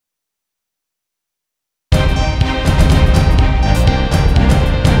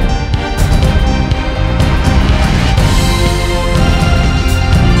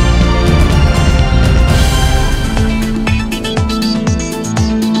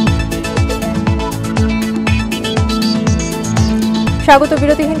স্বাগত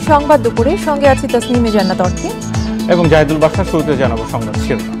বিরতিহীন সংবাদ দুপুরে, সঙ্গে আছি তসনিমে জান্নাত অর্থী এবং জাহিদুল বাসার। শুরুতে জানাবো সংবাদ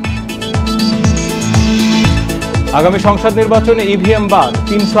শিরোনাম। আগামী সংসদ নির্বাচনে ইভিএম বাদ,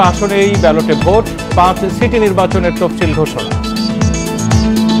 ৩০০ আসনেই ব্যালটে ভোট, ৫ সিটি নির্বাচনের তফসিল ঘোষণা।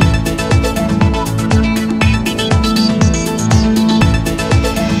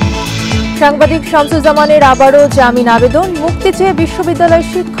 সাংবাদিক শামসুজ্জামানের আবারও জামিন আবেদন, মুক্তি চেয়ে বিশ্ববিদ্যালয়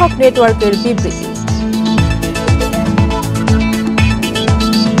শিক্ষক নেটওয়ার্কের বিবৃতি।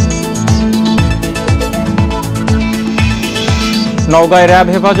 নওগাঁয় র্যাব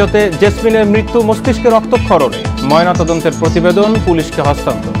হেফাজতে জেসমিনের মৃত্যু মস্তিষ্কে রক্তক্ষরণে, ময়নাতদন্তের প্রতিবেদন পুলিশকে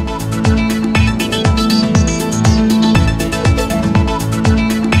হস্তান্তর।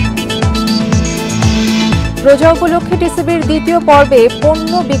 রোজা উপলক্ষে টিসিবির দ্বিতীয় পর্বে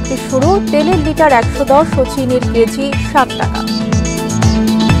পণ্য বিক্রি শুরু, তেলের লিটার ১১০ ও চিনির কেজি ৭ টাকা।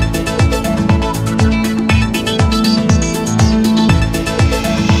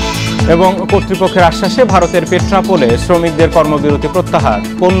 এবং কর্তৃপক্ষের আশ্বাসে ভারতের পেট্রাপোলে শ্রমিকদের কর্মবিরতি প্রত্যাহার,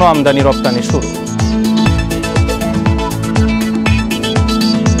 পণ্য আমদানি রপ্তানি শুরু।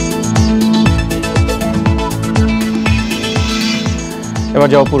 এবার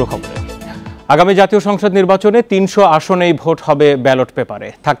যাও পুরো খবরে। আগামী জাতীয় সংসদ নির্বাচনে ৩০০ আসনেই ভোট হবে ব্যালট পেপারে,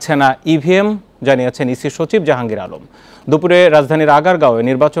 থাকছে না ইভিএম, জানিয়েছেন ইসি সচিব জাহাঙ্গীর আলম। দুপুরে রাজধানীর আগারগাঁওয়ে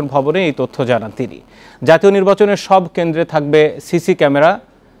নির্বাচন ভবনে এই তথ্য জানান তিনি। জাতীয় নির্বাচনের সব কেন্দ্রে থাকবে সিসি ক্যামেরা।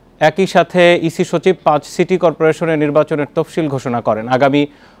 একই সাথে ইসি সচিব ৫ সিটি কর্পোরেশনের নির্বাচনের তফসিল ঘোষণা করেন। আগামী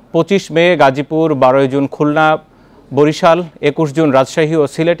 ২৫ মে গাজীপুর, ১২ জুন খুলনা, বরিশাল, ২১ জুন রাজশাহী ও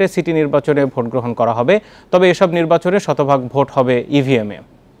সিলেটে সিটি নির্বাচনে ভোট গ্রহণ করা হবে। তবে এসব নির্বাচনে শতভাগ ভোট হবে ইভিএমে।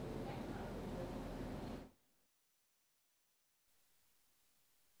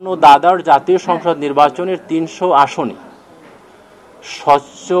 দাদার জাতীয় সংসদ নির্বাচনের ৩০০ আসনে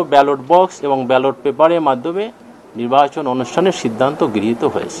স্বচ্ছ ব্যালট বক্স এবং ব্যালট পেপারের মাধ্যমে নির্বাচন অনুষ্ঠানের সিদ্ধান্ত গৃহীত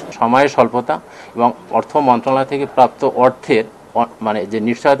হয়েছে। সময়ের স্বল্পতা এবং অর্থ মন্ত্রণালয় থেকে প্রাপ্ত অর্থের যে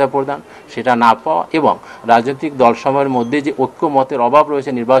নিশ্চয়তা প্রদান সেটা না পাওয়া এবং রাজনৈতিক দলসমূহের মধ্যে যে ঐক্যমতের অভাব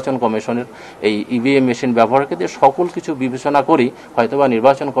রয়েছে নির্বাচন কমিশনের এই ইভিএম মেশিন ব্যবহারের ক্ষেত্রে সকল কিছু বিবেচনা করেই হয়তোবা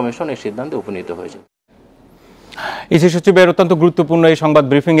নির্বাচন কমিশন এই সিদ্ধান্তে উপনীত হয়েছে। ইসি সচিবের অত্যন্ত গুরুত্বপূর্ণ এই সংবাদ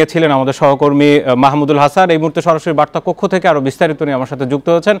ব্রিফিংয়ে ছিলেন আমাদের সহকর্মী মাহমুদুল হাসান। এই মুহূর্তে সরাসরি বার্তা কক্ষ থেকে আরও বিস্তারিত নিয়ে আমার সাথে যুক্ত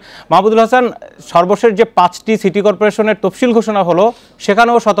হচ্ছেন মাহমুদুল হাসান। সর্বশেষ যে ৫টি সিটি কর্পোরেশনের তফসিল ঘোষণা হলো,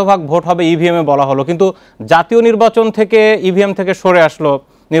 সেখানেও শতভাগ ভোট হবে ইভিএমে বলা হলো, কিন্তু জাতীয় নির্বাচন থেকে ইভিএম থেকে সরে আসলো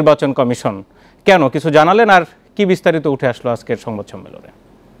নির্বাচন কমিশন। কেন, কিছু জানালেন আর কি বিস্তারিত উঠে আসলো আজকের সংবাদ সম্মেলনে?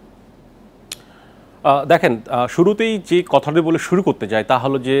 দেখেন, শুরুতেই যে কথাটি বলে শুরু করতে যায় তা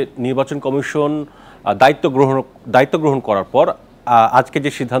হলো যে নির্বাচন কমিশন দায়িত্ব গ্রহণ করার পর আজকে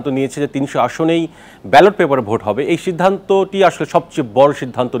যে সিদ্ধান্ত নিয়েছে যে ৩০০ আসনেই ব্যালট পেপারে ভোট হবে, এই সিদ্ধান্তটি আসলে সবচেয়ে বড়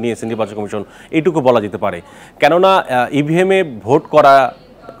সিদ্ধান্ত নিয়েছে নির্বাচন কমিশন, এইটুকু বলা যেতে পারে। কেননা ইভিএমে ভোট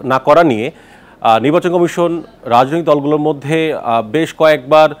না করা নিয়ে নির্বাচন কমিশন রাজনৈতিক দলগুলোর মধ্যে বেশ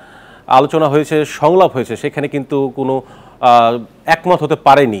কয়েকবার আলোচনা হয়েছে, সংলাপ হয়েছে, সেখানে কিন্তু কোনো একমত হতে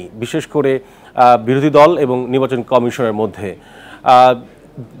পারেনি, বিশেষ করে বিরোধী দল এবং নির্বাচন কমিশনের মধ্যে।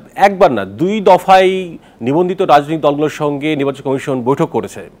 একবার না, ২ দফায় নিবন্ধিত রাজনৈতিক দলগুলোর সঙ্গে নির্বাচন কমিশন বৈঠক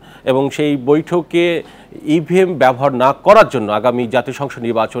করেছে এবং সেই বৈঠকে ইভিএম ব্যবহার না করার জন্য আগামী জাতীয় সংসদ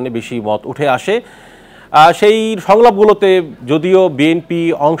নির্বাচনে বেশি মত উঠে আসে। সেই সংলাপগুলোতে যদিও বিএনপি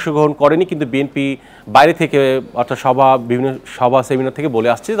অংশগ্রহণ করেনি, কিন্তু বিএনপি বাইরে থেকে অর্থাৎ বিভিন্ন সভা সেমিনার থেকে বলে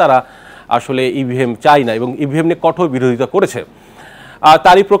আসছে তারা আসলে ইভিএম চায় না এবং ইভিএম নিয়ে কঠোর বিরোধিতা করেছে। আর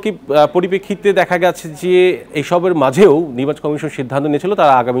তারই পরিপ্রেক্ষিতে দেখা গেছে যে এইসবের মাঝেও নির্বাচন কমিশন সিদ্ধান্ত নিয়েছিল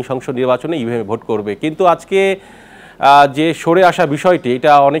তারা আগামী সংসদ নির্বাচনে ইভিএমে ভোট করবে। কিন্তু আজকে যে সরে আসা বিষয়টি,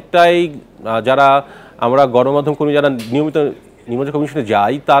 এটা অনেকটাই যারা আমরা গণমাধ্যম কর্মী যারা নিয়মিত নির্বাচন কমিশনে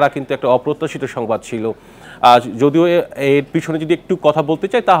যাই তারা কিন্তু একটা অপ্রত্যাশিত সংবাদ ছিল। যদিও এর পিছনে যদি একটু কথা বলতে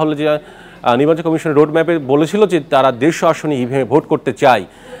চাই তাহলে যে নির্বাচন কমিশনের রোডম্যাপে বলেছিল যে তারা ১৫০ আসনে ইভিএমে ভোট করতে চায়।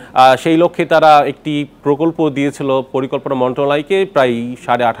 সেই লক্ষ্যে তারা একটি প্রকল্প দিয়েছিল পরিকল্পনা মন্ত্রণালয়কে, প্রায়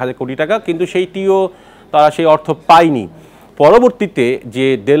 ৮.৫ কোটি টাকা, কিন্তু সেইটিও তারা সেই অর্থ পায়নি। পরবর্তীতে যে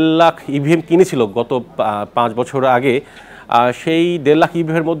 ১.৫ লাখ ইভিএম কিনেছিল গত ৫ বছর আগে, সেই ১.৫ লাখ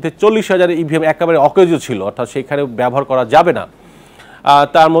ইভিএমের মধ্যে ৪০,০০০ ইভিএম একেবারে অকেজো ছিল, অর্থাৎ সেখানে ব্যবহার করা যাবে না।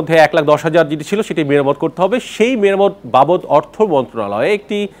 তার মধ্যে ১,১০,০০০ যেটি ছিল সেটি মেরামত করতে হবে। সেই মেরামত বাবদ অর্থ মন্ত্রণালয়ে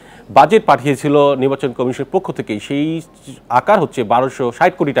একটি বাজেট পাঠিয়েছিল নির্বাচন কমিশনের পক্ষ থেকেই, সেই আকার হচ্ছে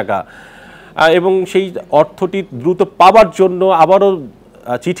 ১,২৬০ কোটি টাকা এবং সেই অর্থটি দ্রুত পাওয়ার জন্য আবারও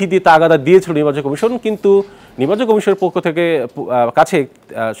চিঠি দিয়ে তাগাদা দিয়েছিল নির্বাচন কমিশন, কিন্তু নির্বাচন কমিশনের পক্ষ থেকে কাছে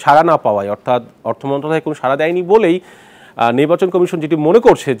সাড়া না পাওয়ায়, অর্থাৎ অর্থ মন্ত্রণালয় কোনো সাড়া দেয়নি বলেই নির্বাচন কমিশন যেটি মনে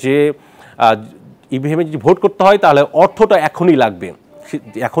করছে যে ইভিএমে যদি ভোট করতে হয় তাহলে অর্থটা এখনই লাগবে।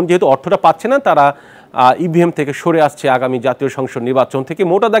 এখন যেহেতু অর্থটা পাচ্ছে না, তারা ইভিএম থেকে সরে আসছে আগামী জাতীয় সংসদ নির্বাচন থেকে,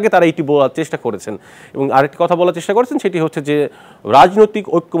 মোটা দাগে তারা এটি বলার চেষ্টা করেছেন। এবং আরেকটি কথা বলার চেষ্টা করেছেন, সেটি হচ্ছে যে রাজনৈতিক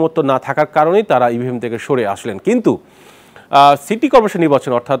ঐক্যমত্য না থাকার কারণেই তারা ইভিএম থেকে সরে আসলেন। কিন্তু সিটি কর্পোরেশন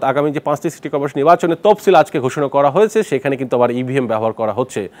নির্বাচন, অর্থাৎ আগামী যে 5টি সিটি কর্পোরেশন নির্বাচনের তফসিল আজকে ঘোষণা করা হয়েছে, সেখানে কিন্তু আবার ইভিএম ব্যবহার করা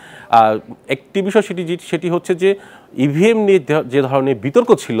হচ্ছে। একটি বিষয় সেটি হচ্ছে যে ইভিএম নিয়ে যে ধরনের বিতর্ক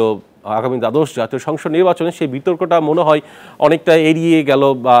ছিল আগামী দ্বাদশ জাতীয় সংসদ নির্বাচনে, সেই বিতর্কটা মনে হয় অনেকটা এড়িয়ে গেল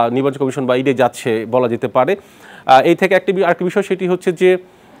বা নির্বাচন কমিশন বা এড়িয়ে যাচ্ছে বলা যেতে পারে। এই থেকে আরেকটি বিষয় সেটি হচ্ছে যে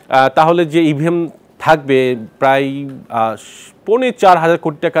তাহলে যে ইভিএম থাকবে, প্রায় 4,500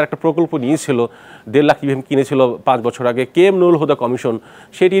 কোটি টাকার একটা প্রকল্প নিয়েছিল, 1.5 লাখ ইভিএম কিনেছিল 5 বছর আগে কেএম নুরুল হুদা কমিশন,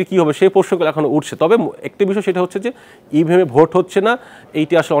 সেটির কী হবে সেই প্রশ্নগুলো এখন উঠছে। তবে একটি বিষয় সেটা হচ্ছে যে ইভিএমে ভোট হচ্ছে না,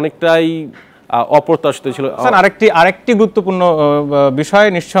 এইটি আসলে অনেকটাই অপ্রত্যাশিত ছিল। আরেকটি গুরুত্বপূর্ণ বিষয়,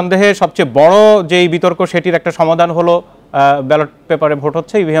 নিঃসন্দেহে সবচেয়ে বড় যেই বিতর্ক সেটির একটা সমাধান হলো ব্যালট পেপারে ভোট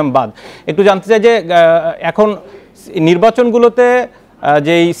হচ্ছে, ইভিএম বাদ। একটু জানতে চাই যে এখন নির্বাচনগুলোতে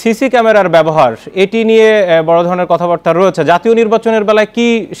যেই সিসি ক্যামেরার ব্যবহার, এটি নিয়ে বড় ধরনের কথাবার্তা রয়েছে। জাতীয় নির্বাচনের বেলায় কি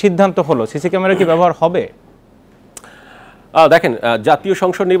সিদ্ধান্ত হলো? সিসি ক্যামেরা কি ব্যবহার হবে? দেখেন, জাতীয়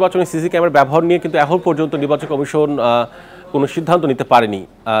সংসদ নির্বাচনে সিসি ক্যামেরা ব্যবহার নিয়ে কিন্তু এখন পর্যন্ত নির্বাচন কমিশন কোনো সিদ্ধান্ত নিতে পারেনি।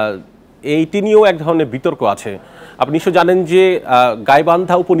 এইটি নিয়েও এক ধরনের বিতর্ক আছে। আপনি নিশ্চয় জানেন যে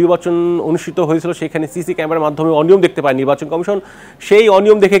গাইবান্ধা উপনির্বাচন অনুষ্ঠিত হয়েছিল, সেখানে সিসি ক্যামেরার মাধ্যমে অনিয়ম দেখতে পায় নির্বাচন কমিশন। সেই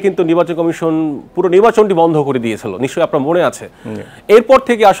অনিয়ম দেখে কিন্তু নির্বাচন কমিশন পুরো নির্বাচনটি বন্ধ করে দিয়েছিল, নিশ্চয়ই আপনার মনে আছে। এরপর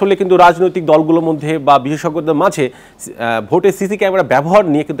থেকে আসলে কিন্তু রাজনৈতিক দলগুলোর মধ্যে বা বিশেষজ্ঞদের মাঝে ভোটে সিসি ক্যামেরা ব্যবহার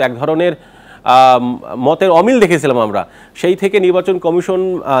নিয়ে কিন্তু এক ধরনের মতের অমিল দেখেছিলাম আমরা। সেই থেকে নির্বাচন কমিশন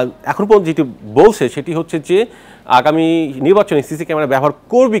এখন পর্যন্ত যেটি বলছে সেটি হচ্ছে যে আগামী নির্বাচনে সিসি ক্যামেরা ব্যবহার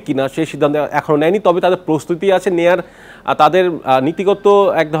করবে কিনা সেই সিদ্ধান্ত এখনও নেয়নি। তবে তাদের প্রস্তুতি আছে নেয়ার, তাদের নীতিগত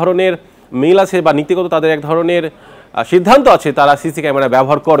এক ধরনের মিল আছে বা নীতিগত তাদের এক ধরনের সিদ্ধান্ত আছে, তারা সিসি ক্যামেরা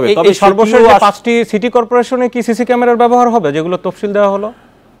ব্যবহার করবে। তবে সর্বশেষ 5টি সিটি কর্পোরেশনে কি সিসি ক্যামেরার ব্যবহার হবে, যেগুলো তফসিল দেওয়া হলো?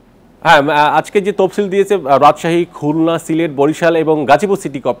 হ্যাঁ, আজকে যে তফসিল দিয়েছে রাজশাহী, খুলনা, সিলেট, বরিশাল এবং গাজীপুর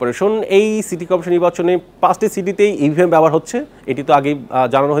সিটি কর্পোরেশন, এই সিটি কর্পোরেশন নির্বাচনে 5টি সিটিতেই ইভিএম ব্যবহার হচ্ছে, এটি তো আগেই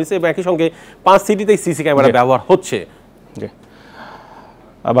জানানো হয়েছে। এবং একই সঙ্গে 5 সিটিতেই সিসি ক্যামেরা ব্যবহার হচ্ছে।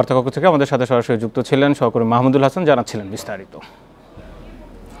 বার্তাকক্ষ থেকে আমাদের সাথে সরাসরি যুক্ত ছিলেন সহকর্মী মাহমুদুল হাসান, জানাচ্ছিলেন বিস্তারিত।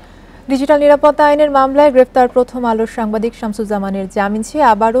 ডিজিটাল নিরাপত্তা আইনের মামলায় গ্রেফতার প্রথম আলোর সাংবাদিক শামসুজ্জামানের জামিন চেয়ে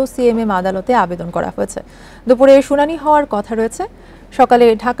আবারও সিএমএম আদালতে আবেদন করা হয়েছে। দুপুরে শুনানি হওয়ার কথা রয়েছে। সকালে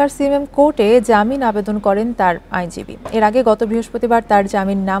ঢাকার সিএমএম কোর্টে জামিন আবেদন করেন তার আইনজীবী। এর আগে গত বৃহস্পতিবার তার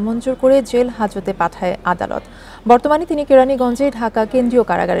জামিন নামঞ্জুর করে জেল হাজতে পাঠায় আদালত। বর্তমানে তিনি কেরানীগঞ্জে ঢাকা কেন্দ্রীয়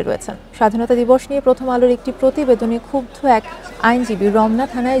কারাগারে রয়েছেন। স্বাধীনতা দিবস নিয়ে প্রথম আলোর একটি প্রতিবেদনে ক্ষুব্ধ এক আইনজীবী রমনা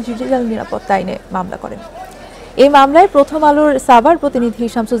থানায় ডিজিটাল নিরাপত্তা আইনে মামলা করেন। এই মামলায় প্রথম আলোর সাভার প্রতিনিধি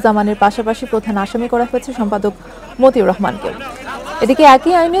শামসুজ্জামানের পাশাপাশি প্রধান আসামি করা হয়েছে সম্পাদক মতিউর রহমানকেও। এদিকে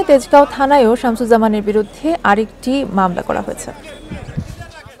একই আইনে তেজগাঁও থানায়ও শামসুজ্জামানের বিরুদ্ধে আরেকটি মামলা করা হয়েছে।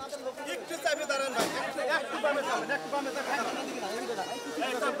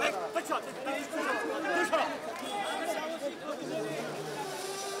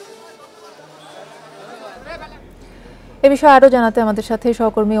 এ বিষয়ে আরও জানাতে আমাদের সাথে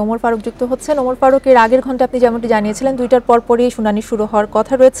সহকর্মী ওমর ফারুক যুক্ত হচ্ছেন। ওমর ফারুক, এর আগের ঘন্টা আপনি যেমনটি জানিয়েছিলেন 2টার পরপরই শুনানি শুরু হওয়ার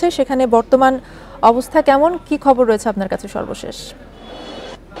কথা রয়েছে, সেখানে বর্তমান অবস্থা কেমন, কি খবর রয়েছে আপনার কাছে সর্বশেষ?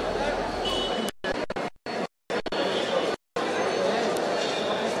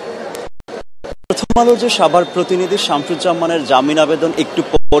 প্রথম আলো যে সাভার প্রতিনিধি শামসুজ্জামানের জামিন আবেদন একটু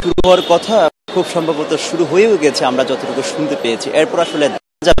পর শুরু হওয়ার কথা, খুব সম্ভবত শুরু হয়েও গেছে আমরা যতটুকু শুনতে পেয়েছি। এরপর আসলে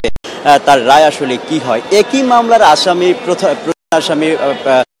দেখা যাবে তার রায় আসলে কি হয়। একই মামলার আসামি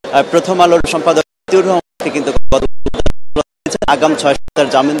প্রথম আলোর সম্পাদক কিন্তু আগাম 6 সপ্তাহের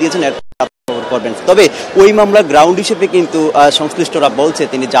জামিন দিয়েছেন, করবেন। তবে ওই মামলা গ্রাউন্ড হিসেবে কিন্তু সংশ্লিষ্টরা বলছে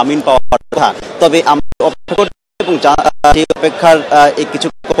তিনি জামিন পাওয়ার কথা। তবে আমরা অপেক্ষা করছি এবং অপেক্ষার কিছু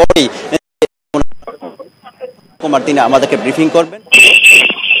পরেই কুমার তিনি আমাদেরকে ব্রিফিং করবেন।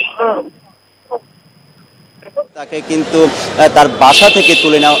 তাকে কিন্তু তার বাসা থেকে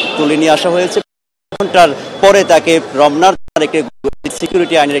তুলে নিয়ে আসা হয়েছে। ঘন্টার পরে তাকে রমনার একটি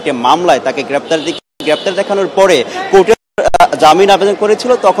সিকিউরিটি আইনের একটি মামলায় তাকে গ্রেপ্তার দেখানোর পরে কোর্টে জামিন আবেদন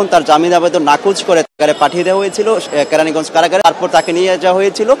করেছিল। তখন তার জামিন আবেদন নাকচ করে পাঠিয়ে দেওয়া হয়েছিল কেরানীগঞ্জ কারাগারে। তারপর তাকে নিয়ে যাওয়া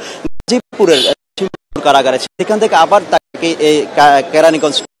হয়েছিল গাজীপুরের কারাগারে। সেখান থেকে আবার তাকে এই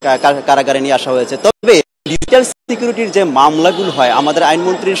কেরানীগঞ্জ কারাগারে নিয়ে আসা হয়েছে। তবে ডিজিটাল সিকিউরিটির যে মামলাগুলো হয়, আমাদের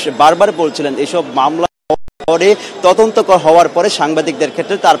আইনমন্ত্রী বারবার বলছিলেন এসব মামলা পরে তদন্ত হওয়ার পরে সাংবাদিকদের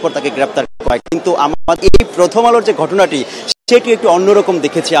ক্ষেত্রে তারপর তাকে গ্রেপ্তার করা হয়। কিন্তু আমাদের এই প্রথম আলোর যে ঘটনাটি সেটি একটু অন্যরকম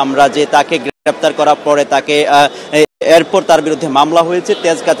দেখেছি আমরা, যে তাকে গ্রেপ্তার করার পরে তাকে এরপর তার বিরুদ্ধে মামলা হয়েছে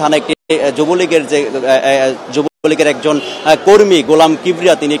তেজগাঁ থানায় একটি যুবলীগের যে লীগের একজন কর্মী গোলাম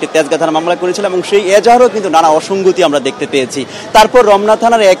কিবরিয়া তিনি একটি তেজগাঁ থানা মামলা করেছিলেন এবং সেই এজাহারও কিন্তু নানা অসঙ্গতি আমরা দেখতে পেয়েছি। তারপর রমনা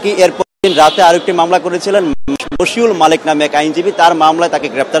থানার এরপর রাতে আরেকটি মামলা করেছিলেন বশিউল মালিক নামে এক আইনজীবী, তার মামলায় তাকে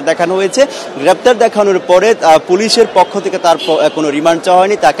গ্রেপ্তার দেখানো হয়েছে। গ্রেপ্তার দেখানোর পরে পুলিশের পক্ষ থেকে তার কোনো রিমান্ড চাওয়া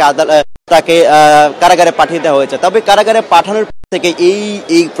হয়নি, তাকে কারাগারে পাঠিয়ে দেওয়া হয়েছে। তবে কারাগারে পাঠানোর থেকে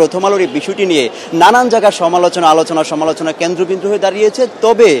এই প্রথম আলোর এই বিষয়টি নিয়ে নানান জায়গায় সমালোচনা কেন্দ্রবিন্দু হয়ে দাঁড়িয়েছে।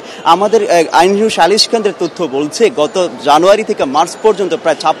 তবে আমাদের আইন সালিশ কেন্দ্রের তথ্য বলছে গত জানুয়ারি থেকে মার্চ পর্যন্ত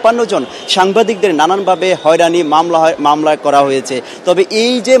প্রায় 56 জন সাংবাদিকদের নানানভাবে হয়রানি মামলা করা হয়েছে। তবে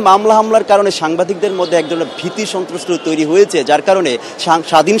এই যে হামলার কারণে সাংবাদিকদের মধ্যে এক ধরনের ভীতি সন্ত্রস্ত তৈরি হয়েছে, যার কারণে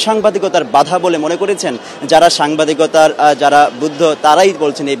স্বাধীন সাংবাদিকতার বাধা বলে মনে করেছেন যারা সাংবাদিকতার যারা বুদ্ধ তারাই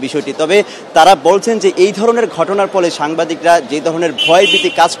বলছেন এই বিষয়টি। তবে তারা বলছেন যে এই ধরনের ঘটনার ফলে সাংবাদিকরা যে ধরনের ভয় ভীতি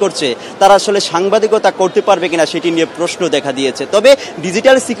কাজ করছে তারা আসলে সাংবাদিকতা করতে পারবে কিনা সেটি নিয়ে প্রশ্ন দেখা দিয়েছে। তবে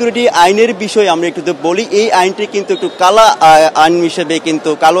ডিজিটাল সিকিউরিটি আইনের বিষয়ে আমরা একটু বলি, এই আইনটি কিন্তু একটু কালো আইন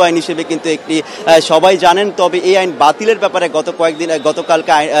হিসেবে কিন্তু একটি সবাই জানেন। তবে এই আইন বাতিলের ব্যাপারে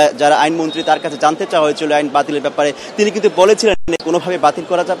গতকালকে যারা আইনমন্ত্রী তার কাছে জানতে চাওয়া হয়েছিল আইন বাতিলের ব্যাপারে, তিনি কিন্তু বলেছিলেন কোনোভাবে বাতিল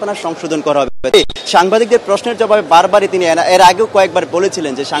করা যাবে না, সংশোধন করা হবে। সাংবাদিকদের প্রশ্নের জবাবে বারবারই তিনি এর আগেও কয়েকবার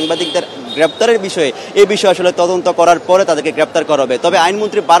বলেছিলেন যে সাংবাদিকদের গ্রেপ্তারের এই বিষয়ে আসলে তদন্ত করার পরে তাদেরকে গ্রেপ্তার করা হবে। তবে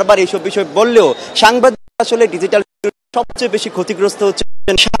আইনমন্ত্রী বারবার এইসব বিষয় বললেও সাংবাদিক আসলে ডিজিটাল সবচেয়ে বেশি ক্ষতিগ্রস্ত হচ্ছে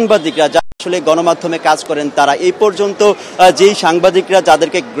সাংবাদিকরা যারা আসলে গণমাধ্যমে কাজ করেন তারা। এই পর্যন্ত যেই সাংবাদিকরা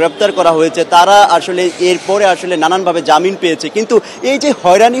যাদেরকে গ্রেপ্তার করা হয়েছে তারা আসলে এরপরে আসলে নানানভাবে জামিন পেয়েছে, কিন্তু এই যে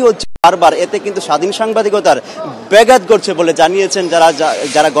হয়রানি হচ্ছে বারবার, এতে কিন্তু স্বাধীন সাংবাদিকতার ব্যাঘাত ঘটছে বলে জানিয়েছেন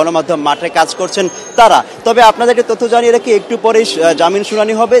যারা গণমাধ্যম মাঠে কাজ করছেন তারা। তবে আপনাদেরকে তথ্য জানিয়ে রাখি, একটু পরেই জামিন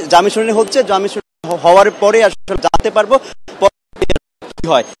শুনানি হওয়ার পরে আসলে জানতে পারবো কি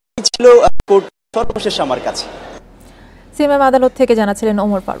হয়। এই ছিল সর্বশেষ আমার কাছে। সিএমএম আদালত থেকে জানাচ্ছিলেন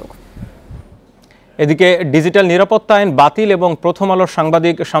ওমর ফারুক। এদিকে ডিজিটাল নিরাপত্তা আইন বাতিল এবং প্রথম আলোর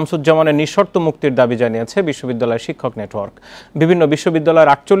সাংবাদিক শামসুজ্জামানের নিঃশর্ত মুক্তির দাবি জানিয়েছে বিশ্ববিদ্যালয় শিক্ষক নেটওয়ার্ক। বিভিন্ন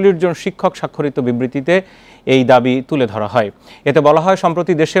বিশ্ববিদ্যালয়ের 48 জন শিক্ষক স্বাক্ষরিত বিবৃতিতে এই দাবি তুলে ধরা হয়। এতে বলা হয়,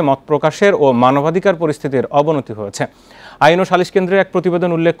 সম্প্রতি দেশে মত প্রকাশের ও মানবাধিকার পরিস্থিতির অবনতি হয়েছে। আইন ও সালিশ কেন্দ্রের এক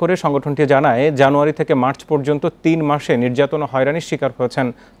প্রতিবেদন উল্লেখ করে সংগঠনটি জানায়, জানুয়ারি থেকে মার্চ পর্যন্ত 3 মাসে নির্যাতন ও হয়রানির শিকার হয়েছেন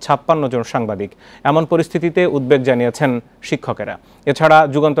 56 জন সাংবাদিক। এমন পরিস্থিতিতে উদ্বেগ জানিয়েছেন শিক্ষকেরা। এছাড়া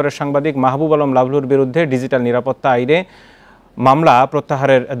যুগান্তরের সাংবাদিক মাহবুব আলম লাভলুর বিরুদ্ধে ডিজিটাল নিরাপত্তা আইনে মামলা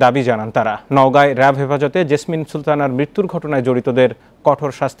প্রত্যাহারের দাবি জানান তারা। নওগাঁয় র্যাব হেফাজতে জেসমিন সুলতানার মৃত্যুর ঘটনায় জড়িতদের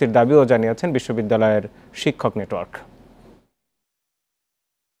কঠোর শাস্তির দাবিও জানিয়েছেন বিশ্ববিদ্যালয়ের শিক্ষক নেটওয়ার্ক।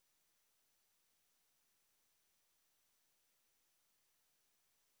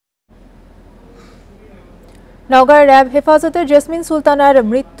 নওগাঁর র্যাব হেফাজতের জেসমিন সুলতানার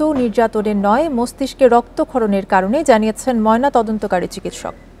মৃত্যু নির্যাতনের নয়, মস্তিষ্কে রক্তক্ষরণের কারণে জানিয়েছেন ময়না তদন্তকারী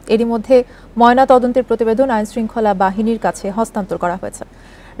চিকিৎসক। এরই মধ্যে ময়না তদন্তের প্রতিবেদন আইনশৃঙ্খলা বাহিনীর কাছে হস্তান্তর করা হয়েছে।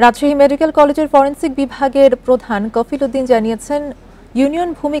 রাজশাহী মেডিকেল কলেজের ফরেনসিক বিভাগের প্রধান কফিল উদ্দিন জানিয়েছেন, ইউনিয়ন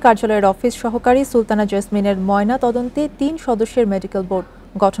ভূমি কার্যালয়ের অফিস সহকারী সুলতানা জেসমিনের ময়না তদন্তে 3 সদস্যের মেডিকেল বোর্ড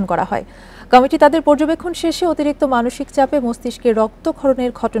গঠন করা হয়। কমিটি তাদের পর্যবেক্ষণ শেষে অতিরিক্ত মানসিক চাপে মস্তিষ্কে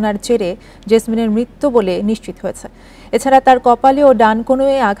রক্তক্ষরণের ঘটনার জেরে জেসমিনের মৃত্যু বলে নিশ্চিত হয়েছে। এছাড়া তার কপালে ও ডান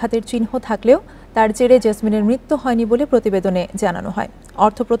কনুয়ে আঘাতের চিহ্ন থাকলেও তার জেরে জেসমিনের মৃত্যু হয়নি বলে প্রতিবেদনে জানানো হয়।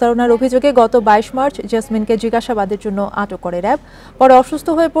 অর্থ প্রতারণার অভিযোগে গত 22 মার্চ জেসমিনকে জিজ্ঞাসাবাদের জন্য আটক করে র্যাব। পরে অসুস্থ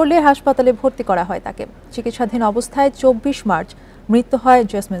হয়ে পড়লে হাসপাতালে ভর্তি করা হয় তাকে। চিকিৎসাধীন অবস্থায় 24 মার্চ মৃত্যু হয়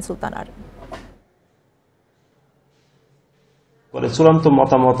জেসমিন সুলতানার। চূড়ান্ত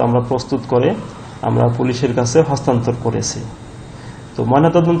মতামত আমরা প্রস্তুত করে আমরা পুলিশের কাছে হস্তান্তর করেছি। তো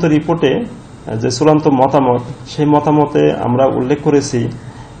ময়নাতদন্ত রিপোর্টে যে চূড়ান্ত মতামত, সেই মতামতে আমরা উল্লেখ করেছি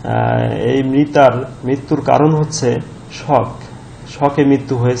এই মৃত্যুর কারণ হচ্ছে শকে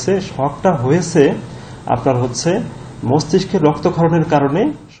মৃত্যু হয়েছে। শকটা হয়েছে আপনার মস্তিষ্কের রক্তক্ষরণের কারণে।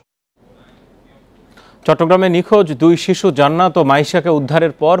 চট্টগ্রামে নিখোঁজ 2 শিশু জান্নাত ও মাইশাকে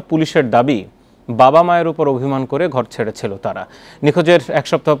উদ্ধারের পর পুলিশের দাবি, বাবা মায়ের উপর অভিমান করে ঘর ছেড়েছিল তারা। নিখোঁজের 1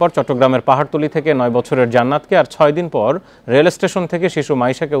 সপ্তাহ পর চট্টগ্রামের পাহাড়তলী থেকে 9 বছরের জান্নাতকে আর 6 দিন পর রেল স্টেশন থেকে শিশু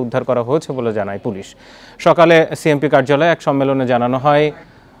মাইশাকে উদ্ধার করা হয়েছে বলে জানায় পুলিশ। সকালে সিএমপি কার্যালয়ে এক সম্মেলনে জানানো হয়,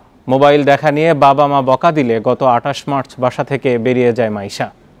 মোবাইল দেখা নিয়ে বাবা মা বকা দিলে গত 28 মার্চ বাসা থেকে বেরিয়ে যায় মাইশা।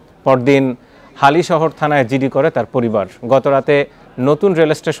 পরদিন হালিশহর থানায় জিডি করে তার পরিবার। গত রাতে নতুন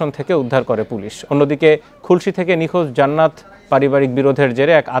রেল স্টেশন থেকে উদ্ধার করে পুলিশ। অন্যদিকে খুলশী থেকে নিখোঁজ জান্নাত পারিবারিক বিরোধের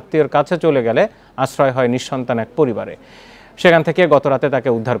জেরে এক আত্মীয়র কাছে চলে গেলে আশ্রয় হয় নিঃসন্তান এক পরিবারে। সেখান থেকে গত রাতে তাকে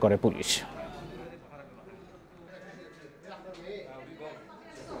উদ্ধার করে পুলিশ।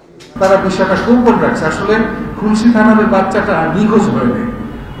 তারা বিষয়টা গোপন রাখছে। আসলে খুলশী থানার বাচ্চাটা নিখোঁজ হয়নি,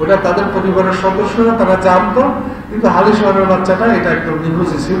 ওটা তাদের পরিবারের সদস্যরা তারা জানতো কিন্তু হালি শহরের বাচ্চাটা এটা একদম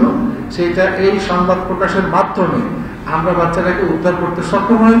নিখোঁজ ছিল, সেইটা এই সংবাদ প্রকাশের মাধ্যমে আমরা বাচ্চাটাকে উদ্ধার করতে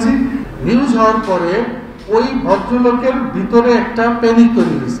সক্ষম হয়েছি। নিউজ হওয়ার পরে ওই ভদ্রলোকের ভিতরে একটা প্যানিক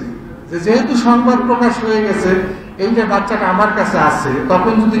তৈরি হয়েছে যে যেহেতু সংবাদ প্রকাশ হয়ে গেছে, এই যে বাচ্চাটা আমার কাছে আছে,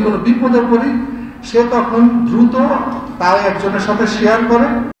 তখন যদি কোনো বিপদে পড়ি সে তখন দ্রুত তার একজনের সাথে শেয়ার করে।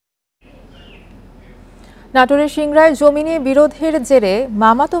 নাটোরের সিংড়ায় জমি নিয়ে বিরোধের জেরে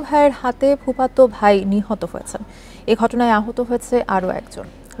মামাতো ভাইয়ের হাতে ফুফাতো ভাই নিহত হয়েছেন। এই ঘটনায় আহত হয়েছে আরও একজন।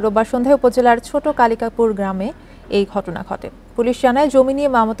 রোববার সন্ধ্যায় উপজেলার ছোট কালিকাপুর গ্রামে এই ঘটনা ঘটে। পুলিশ জানায় জমি নিয়ে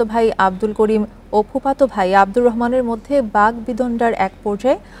মামাতো ভাই আব্দুল করিম ও ফুফাতো ভাই আব্দুর রহমানের মধ্যে বাগবিতণ্ডার এক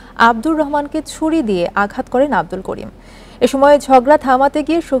পর্যায়ে আব্দুর রহমানকে ছুরি দিয়ে আঘাত করেন আব্দুল করিম। এ সময় ঝগড়া থামাতে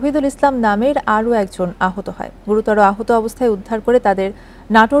গিয়ে শহীদুল ইসলাম নামের আরও একজন আহত হয়। গুরুতর আহত অবস্থায় উদ্ধার করে তাদের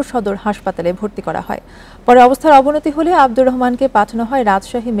নাটোর সদর হাসপাতালে ভর্তি করা হয়। পরে অবস্থার অবনতি হলে আব্দুর রহমানকে পাঠানো হয়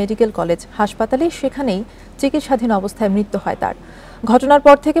রাজশাহী মেডিকেল কলেজ হাসপাতালে। সেখানেই চিকিৎসাধীন অবস্থায় মৃত্যু হয় তার। ঘটনার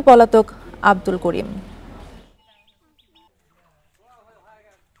পর থেকে পলাতক আব্দুল করিম।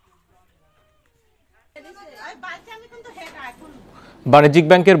 বাণিজ্যিক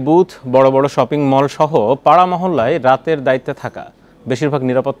ব্যাংকের বুথ, বড় বড় শপিং মল সহ পাড়া মহল্লায় রাতের দায়িত্বে থাকা বেশিরভাগ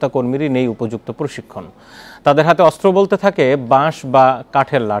নিরাপত্তা কর্মীরই নেই উপযুক্ত প্রশিক্ষণ। তাদের হাতে অস্ত্র বলতে থাকে বাঁশ বা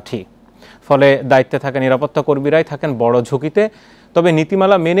কাঠের লাঠি। ফলে দায়িত্বে থাকা নিরাপত্তা কর্মীরাই থাকেন বড় ঝুঁকিতে। তবে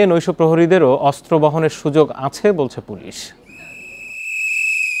নীতিমালা মেনে নৈশ প্রহরীদেরও অস্ত্র বহনের সুযোগ আছে বলছে পুলিশ।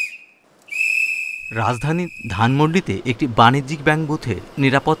 রাজধানীর ধানমন্ডিতে একটি বাণিজ্যিক ব্যাংক বুথে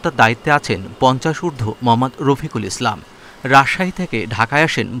নিরাপত্তার দায়িত্বে আছেন 50 ঊর্ধ্ব মোহাম্মদ রফিকুল ইসলাম। রাজশাহী থেকে ঢাকায়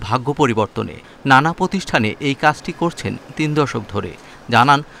আসেন ভাগ্য পরিবর্তনে। নানা প্রতিষ্ঠানে এই কাজটি করছেন 3 দশক ধরে।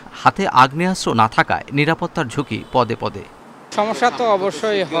 জানান, হাতে আগ্নেয়াস্ত্র না থাকায় নিরাপত্তার ঝুঁকি পদে পদে। সমস্যা তো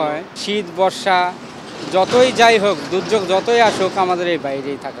অবশ্যই হয়, শীত বর্ষা যতই যাই হোক, দুর্যোগ যতই আসুক, আমাদের এই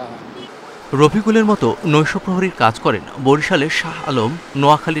বাইরেই থাকা হয়। রফিকুলের মতো নৈশ প্রহরীর কাজ করেন বরিশালের শাহ আলম,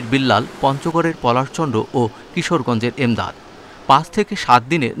 নোয়াখালীর বিল্লাল, পঞ্চগড়ের পলাশচন্দ্র ও কিশোরগঞ্জের এমদাদ। 5 থেকে 7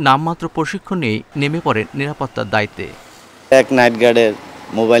 দিনের নামমাত্র প্রশিক্ষণ নিয়েই নেমে পড়েন নিরাপত্তার দায়িত্বে। এক নাইট গার্ডের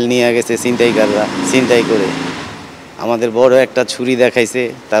মোবাইল নিয়ে গেছে ছিনতাইকাররা, ছিনতাই করে আমাদের বড় একটা ছুরি দেখাইছে,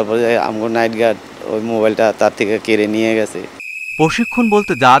 তারপরে আমার নাইট গার্ড ওই মোবাইলটা তার থেকে কেড়ে নিয়ে গেছে। প্রশিক্ষণ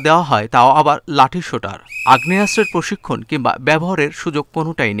বলতে যা দেওয়া হয় তাও আবার লাঠি শোটার। আগ্নেয়াস্ত্রের প্রশিক্ষণ কিংবা ব্যবহারের সুযোগ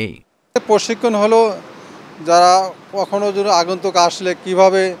কোনোটাই নেই। প্রশিক্ষণ হলো যারা কখনো যদি আগন্তুক আসলে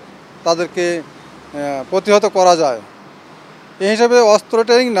কিভাবে তাদেরকে প্রতিহত করা যায়, এই হিসাবে অস্ত্র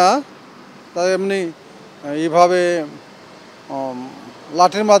ট্রেনিং না, তাই এমনি এইভাবে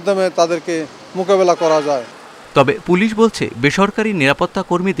লাঠির মাধ্যমে তাদেরকে মোকাবেলা করা যায়। তবে পুলিশ বলছে বেসরকারি নিরাপত্তা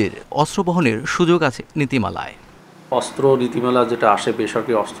কর্মীদের অস্ত্র বহনের সুযোগ আছে নীতিমালায়। অস্ত্র নীতিমালা যেটা আসে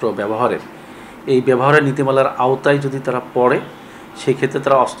বেসরকারি অস্ত্র ব্যবহারের, এই ব্যবহারের নীতিমালার আওতায় যদি তারা পড়ে, সেই ক্ষেত্রে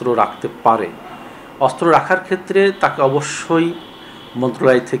তারা অস্ত্র রাখতে পারে। অস্ত্র রাখার ক্ষেত্রে তাকে অবশ্যই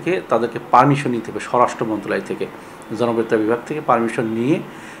মন্ত্রণালয় থেকে তাদেরকে পারমিশন নিতে হবে, স্বরাষ্ট্র মন্ত্রণালয় থেকে, জনপ্রত্যয় বিভাগ থেকে পারমিশন নিয়ে,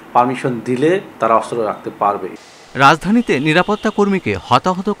 পারমিশন দিলে তারা অস্ত্র রাখতে পারবে। রাজধানীতে নিরাপত্তা কর্মীকে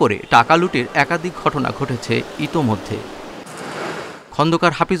হতাহত করে টাকা লুটের একাধিক ঘটনা ঘটেছে ইতোমধ্যে।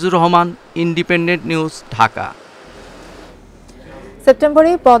 Khandakar Hafizur Rahman, independent news, Dhaka.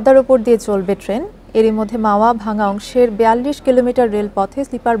 সেপ্টেম্বরে পদ্মার উপর দিয়ে চলবে ট্রেন। এরই মধ্যে মাওয়া ভাঙা অংশের 42 কিলোমিটার রেলপথে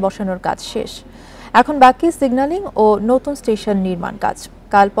স্লিপার বসানোর কাজ শেষ। এখন বাকি সিগন্যালিং ও নতুন স্টেশন নির্মাণ কাজ।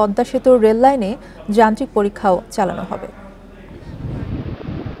 কাল পদ্মা সেতুর রেল লাইনে যান্ত্রিক পরীক্ষাও চালানো হবে।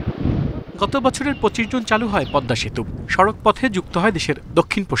 গত বছরের 25 জুন চালু হয় পদ্মা সেতু। সড়ক পথে যুক্ত হয় দেশের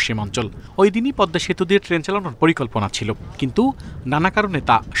দক্ষিণ পশ্চিম অঞ্চল। ওই দিনই পদ্মা সেতু দিয়ে ট্রেন চালানোর পরিকল্পনা ছিল, কিন্তু নানা কারণে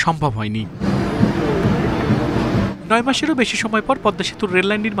তা সম্ভব হয়নি। 9 মাসেরও বেশি সময় পর পদ্মা সেতুর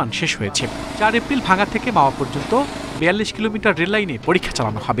রেললাইন নির্মাণ শেষ হয়েছে। 4 এপ্রিল ভাঙ্গা থেকে মাওয়া পর্যন্ত 42 কিলোমিটার রেল লাইনে পরীক্ষা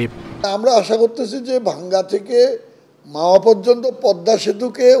চালানো হবে। আমরা আশা করতেছি যে ভাঙ্গা থেকে মাওয়া পর্যন্ত পদ্মা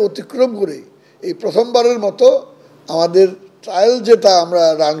সেতুকে অতিক্রম করে এই প্রথমবারের মতো আমাদের ট্রায়াল যেটা আমরা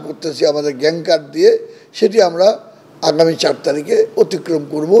রান করতেছি আমাদের গ্যাং কার্ড দিয়ে, সেটি আমরা আগামী 4 তারিখে অতিক্রম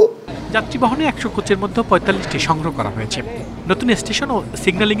করব। যাত্রী বহনে 100 কোচের মধ্যে 45টি সংগ্রহ করা হয়েছে। নতুন স্টেশন ও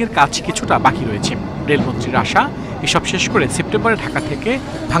সিগন্যালিংয়ের কাজ কিছুটা বাকি রয়েছে। রেলমন্ত্রীর আশা, এসব শেষ করে সেপ্টেম্বরে ঢাকা থেকে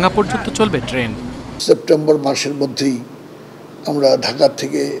ভাঙ্গা পর্যন্ত চলবে ট্রেন। সেপ্টেম্বর মাসের মধ্যেই আমরা ঢাকা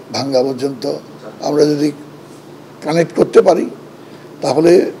থেকে ভাঙ্গা পর্যন্ত আমরা যদি কানেক্ট করতে পারি,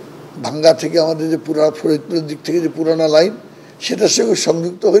 তাহলে ভাঙ্গা থেকে আমাদের যে ফরিদপুরের দিক থেকে যে পুরানা লাইন, সেটার সঙ্গে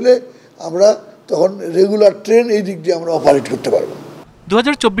সংযুক্ত হইলে আমরা তখন রেগুলার ট্রেন এই দিক দিয়ে আমরা অপারেট করতে পারবো।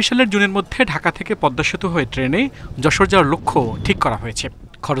 2024 সালের জুনের মধ্যে ঢাকা থেকে পদ্মা সেতু হয়ে ট্রেনে যশোর যাওয়ার লক্ষ্য ঠিক করা হয়েছে।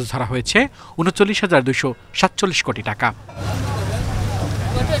 খরচ ধরা হয়েছে 39,247 কোটি টাকা।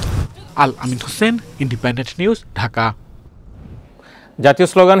 আল আমিন হোসেন, ইন্ডিপেন্ডেন্ট নিউজ, ঢাকা। জাতীয়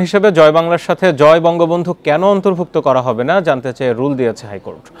স্লোগান হিসেবে জয় বাংলার সাথে জয় বঙ্গবন্ধু কেন অন্তর্ভুক্ত করা হবে না জানতে চেয়ে রুল দিয়েছে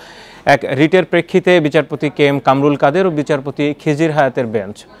হাইকোর্ট। এক রিটের প্রেক্ষিতে বিচারপতি কে এম কামরুল কাদের ও বিচারপতি খিজির হায়াতের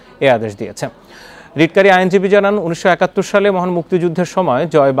বেঞ্চ এ আদেশ দিয়েছে। রিটকারী আইনজীবী জানান, 1971 সালে মহান মুক্তিযুদ্ধের সময়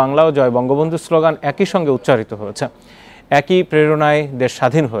জয় বাংলা ও জয় বঙ্গবন্ধু স্লোগান একই সঙ্গে উচ্চারিত হয়েছে, একই প্রেরণায় দেশ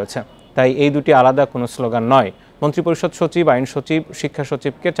স্বাধীন হয়েছে, তাই এই দুটি আলাদা কোনো স্লোগান নয়। মন্ত্রিপরিষদ সচিব, আইন সচিব, শিক্ষা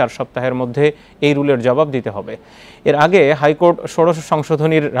সচিবকে 4 সপ্তাহের মধ্যে এই রুলের জবাব দিতে হবে। এর আগে হাইকোর্ট ষোড়শ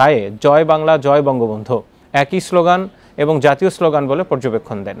সংশোধনীর রায়ে জয় বাংলা জয় বঙ্গবন্ধু একই স্লোগান এবং জাতীয় স্লোগান বলে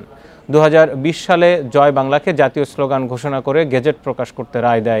পর্যবেক্ষণ দেন। 2020 সালে জয় বাংলাকে জাতীয় স্লোগান ঘোষণা করে গেজেট প্রকাশ করতে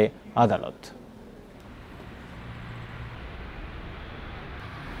রায় দেয় আদালত।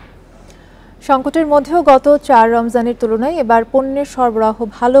 সংকটের মধ্যেও গত 4 রমজানের তুলনায় এবার পণ্যের সরবরাহ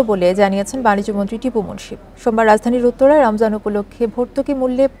ভালো বলে জানিয়েছেন বাণিজ্যমন্ত্রী টিপু মুনশি। সোমবার রাজধানীর উত্তরায় রমজান উপলক্ষে ভর্তুকি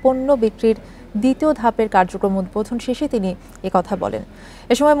মূল্যে পণ্য বিক্রির দ্বিতীয় ধাপের কার্যক্রম উদ্বোধন শেষে তিনি একথা বলেন।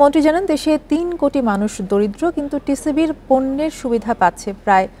 এ সময় মন্ত্রী জানান, দেশে 3 কোটি মানুষ দরিদ্র, কিন্তু টিসিবির পণ্যের সুবিধা পাচ্ছে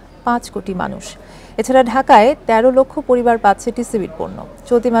প্রায় 5 কোটি মানুষ। এছাড়া ঢাকায় 13 লক্ষ পরিবার পাচ্ছে টিসিবির পণ্য।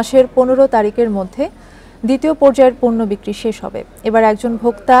 চলতি মাসের 15 তারিখের মধ্যে দ্বিতীয় পর্যায়ের পণ্য বিক্রি শেষ হবে। এবার একজন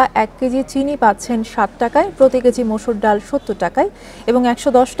ভোক্তা 1 কেজি চিনি পাচ্ছেন 7 টাকায়, প্রতি কেজি মসুর ডাল 70 টাকায় এবং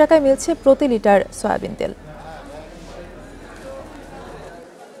 110 টাকায় মিলছে প্রতি লিটার সয়াবিন তেল।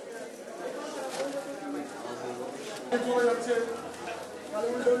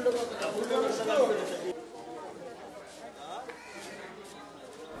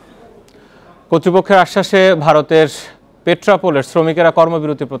 কর্তৃপক্ষের আশ্বাসে ভারতের পেট্রাপোলের শ্রমিকেরা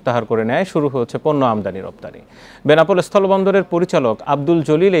কর্মবিরতি প্রত্যাহার করে নেয়। শুরু হয়েছে পণ্য আমদানি রপ্তানি। বেনাপোল স্থলবন্দরের পরিচালক আব্দুল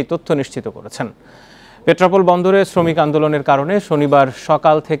জলিল এই তথ্য নিশ্চিত করেছেন। পেট্রাপোল বন্দরে শ্রমিক আন্দোলনের কারণে শনিবার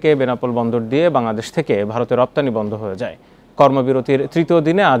সকাল থেকে বেনাপোল বন্দর দিয়ে বাংলাদেশ থেকে ভারতে রপ্তানি বন্ধ হয়ে যায়। কর্মবিরতির তৃতীয়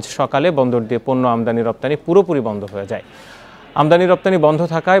দিনে আজ সকালে বন্দর দিয়ে পণ্য আমদানি রপ্তানি পুরোপুরি বন্ধ হয়ে যায়। আমদানি রপ্তানি বন্ধ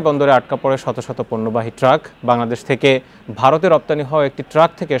থাকায় বন্দরে আটকা পড়ে শত শত পণ্যবাহী ট্রাক। বাংলাদেশ থেকে ভারতে রপ্তানি হওয়া একটি ট্রাক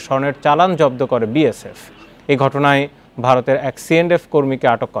থেকে স্বর্ণের চালান জব্দ করে বিএসএফ। এই ঘটনায় ভারতের এক সিএনএফ কর্মীকে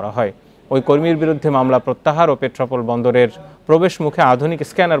আটক করা হয়। ওই কর্মীর বিরুদ্ধে মামলা প্রত্যাহার ও পেট্রাপোল বন্দরের প্রবেশ মুখে আধুনিক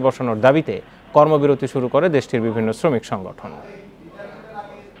স্ক্যানার বসানোর দাবিতে কর্মবিরতি শুরু করে দেশটির বিভিন্ন শ্রমিক সংগঠন।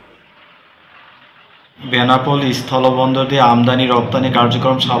 বেনাপোল স্থলবন্দর দিয়ে আমদানি রপ্তানি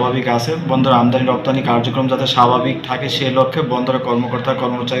কার্যক্রম স্বাভাবিক আছে। বন্দর আমদানি রপ্তানি কার্যক্রম যাতে স্বাভাবিক থাকে সেই লক্ষ্যে বন্দরের কর্মকর্তা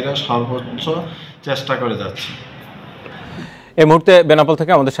কর্মচারীরা সর্বোচ্চ চেষ্টা করে যাচ্ছে। এই মুহূর্তে বেনাপোল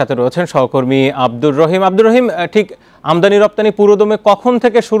থেকে আমাদের সাথে রয়েছেন সহকর্মী আব্দুর রহিম। আব্দুর রহিম, ঠিক আমদানি রপ্তানি পুরোদমে কখন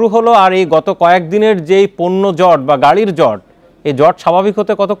থেকে শুরু হলো, আর এই গত কয়েকদিনের যেই পণ্য জট বা গাড়ির জট, এই জট স্বাভাবিক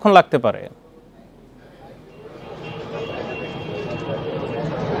হতে কতক্ষণ লাগতে পারে?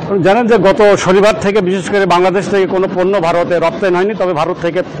 জানেন যে গত শনিবার থেকে বিশেষ করে বাংলাদেশ থেকে কোনো পণ্য ভারতে রপ্তানি হয়নি, তবে ভারত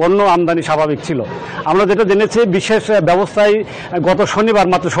থেকে পণ্য আমদানি স্বাভাবিক ছিল। আমরা যেটা জেনেছি, বিশেষ ব্যবস্থায় গত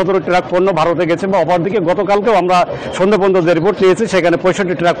শনিবার মাত্র 17 ট্রাক পণ্য ভারতে গেছে, বা অপরদিকে গতকালকেও আমরা সন্ধ্যা পর্যন্ত যে রিপোর্ট নিয়েছি সেখানে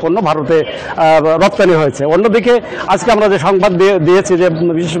 65 ট্রাক পণ্য ভারতে রপ্তানি হয়েছে। অন্যদিকে আজকে আমরা যে সংবাদ দিয়েছি যে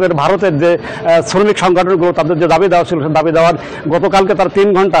বিশেষ করে ভারতের যে শ্রমিক সংগঠনগুলো তাদের যে দাবি দেওয়া ছিল, দাবি দেওয়ার গতকালকে তারা 3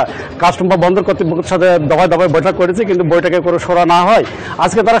 ঘন্টা কাস্টম বা বন্দর কর্তৃপক্ষের সাথে দফায় দফায় বৈঠক করেছে, কিন্তু বৈঠকে কোনো সরা না হয়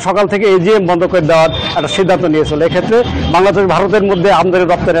আজকে তারা সকাল থেকে এজিএম বন্ধ করে দেওয়ার একটা সিদ্ধান্ত নিয়েছিল। এক্ষেত্রে বাংলাদেশ ভারতের মধ্যে আমদানি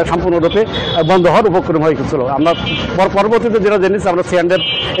রপ্তানি সম্পূর্ণরূপে বন্ধ হওয়ার উপক্রম হয়েছিল। আমরা পরবর্তীতে যেটা জেনেছি, আমরা সিএনএফ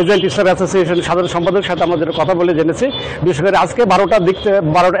এজেন্ট স্টাফ অ্যাসোসিয়েশন সাধারণ সম্পাদকের সাথে আমরা যেটা কথা বলে জেনেছি, বিশেষ করে আজকে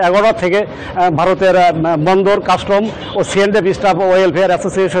 11টা থেকে ভারতের বন্দর, কাস্টম ও সিএনএফ স্টাফ ওয়েলফেয়ার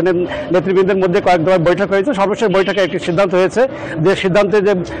অ্যাসোসিয়েশনের নেতৃবৃন্দের মধ্যে কয়েক দফা বৈঠক হয়েছে। সর্বশেষ বৈঠকে একটি সিদ্ধান্ত হয়েছে যে সিদ্ধান্তে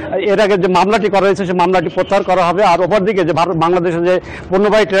যে এর আগে যে মামলাটি করা হয়েছে সেই মামলাটি প্রত্যাহার করা হবে। আর অপরদিকে যে বাংলাদেশে যে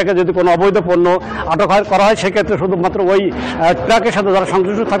পণ্যবাহী ট্রাকে যদি কোনো অবৈধ পণ্য আটক করা হয় সেক্ষেত্রে শুধুমাত্র ওই ট্রাকের সাথে যারা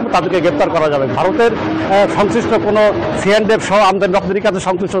সংশ্লিষ্ট থাকবে তাদেরকে গ্রেপ্তার করা যাবে। ভারতের সংশ্লিষ্ট কোনো সিএনএফ সহ আমদানি রপ্তানির কাছে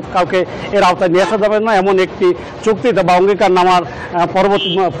সংশ্লিষ্ট কাউকে এর আওতায় নিয়ে আসা যাবে না, এমন একটি চুক্তিতে বা অঙ্গীকার নামার পরবর্তী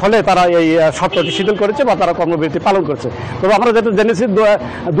ফলে তারা এই শর্তটি শিথিল করেছে বা তারা কর্মবিরতি পালন করছে। তবে আমরা যেটা জেনেছি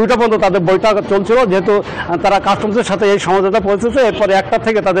 2টা পর্যন্ত তাদের বৈঠক চলছিল, যেহেতু তারা কাস্টমসের সাথে এই সমঝোতা পৌঁছেছে। এরপরে 1টা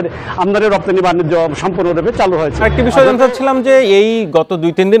থেকে তাদের আমদানি রপ্তানি বাণিজ্য সম্পূর্ণরূপে চালু হয়েছে। একটি বিষয় জানতে চাচ্ছিলাম যে এই গত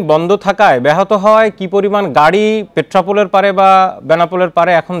 2-3 দিন বন্ধ থাকায় ব্যাহত হয় কি পরিমাণ গাড়ি পেট্রাপোলের পারে বা বেনাপোলের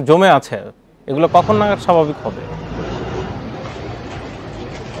পারে এখন জমে আছে, এগুলো কখন নাগাদ স্বাভাবিক হবে?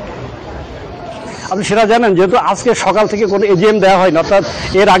 আপনি সেটা জানেন, যেহেতু আজকে সকাল থেকে কোনো এজিএম দেওয়া হয়নি, অর্থাৎ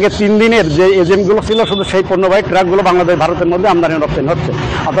এর আগে 3 দিনের যে এজিএমগুলো ছিল শুধু সেই পণ্যবাহী ট্রাকগুলো বাংলাদেশ ভারতের মধ্যে আমদানি রপ্তানি হচ্ছে,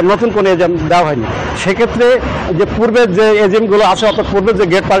 অর্থাৎ নতুন কোনো এজিএম দেওয়া হয়নি। সেক্ষেত্রে যে পূর্বের যে এজিএমগুলো আছে, অর্থাৎ পূর্বের যে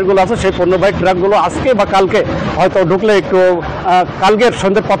গেট পাসগুলো আছে, সেই পণ্যবাহী ট্রাকগুলো আজকে বা কালকে হয়তো ঢুকলে একটু কালকের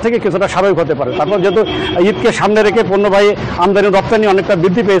সন্ধ্যের পর থেকে কিছুটা স্বাভাবিক হতে পারে। তারপর যেহেতু ঈদকে সামনে রেখে পণ্যবাহী আমদানি রপ্তানি অনেকটা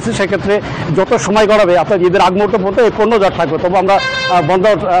বৃদ্ধি পেয়েছে, সেক্ষেত্রে যত সময় গড়াবে অর্থাৎ ঈদের আগ মুহূর্ত পর্যন্ত এই পণ্য জট থাকবে। তবু আমরা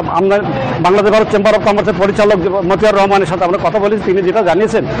বাংলাদেশ ভারত চেম্বার অফ কমার্সের পরিচালক মতিয়ার রহমানের সাথে আমরা কথা বলেছি। তিনি যেটা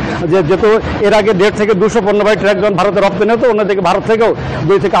জানিয়েছেন যে যেহেতু এর আগে 150 থেকে 200 পণ্যবাহী ট্রাক যখন ভারতে রপ্তানি হতো, অন্যদিকে ভারত থেকেও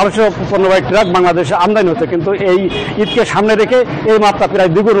 2 থেকে 250 পণ্যবাহী ট্রাক বাংলাদেশে আমদানি হতো, কিন্তু এই ঈদকে সামনে রেখে এই মাত্রা প্রায়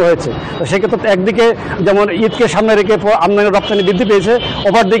দ্বিগুণ হয়েছে। তো সেক্ষেত্রে একদিকে যেমন ঈদকে সামনে রেখে আমদানি রপ্তানি বৃদ্ধি পেয়েছে,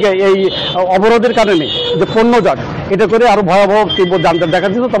 অপরদিকে এই অবরোধের কারণে যে পণ্য জট, এটা করে আরো ভয়াবহ তীব্র যানজট দেখা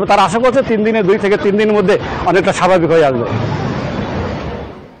দিত। তবে তারা আশা করছে 2 থেকে 3 দিনের মধ্যে অনেকটা স্বাভাবিক হয়ে আসবে।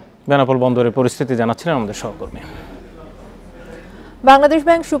 বেনাপোল বন্দরের পরিস্থিতি জানাচ্ছিলেন আমাদের সহকর্মী। বাংলাদেশ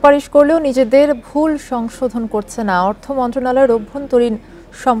ব্যাংক সুপারিশ করলেও নিজেদের ভুল সংশোধন করছে না অর্থ মন্ত্রণালয়ের অভ্যন্তরীণ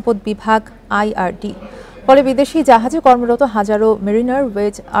সম্পদ বিভাগ আইআরডি। ফলে বিদেশি জাহাজে কর্মরত হাজারো mariner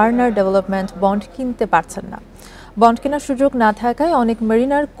wedge earner development bond কিনতে পারছেন না। বন্ড কেনার সুযোগ না থাকায় অনেক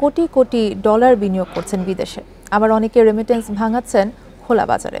মেরিনার কোটি কোটি ডলার বিনিয়োগ করছেন বিদেশে, আবার অনেকে রেমিটেন্স ভাঙাচ্ছেন খোলা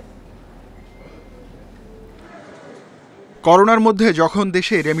বাজারে। করোনার মধ্যে যখন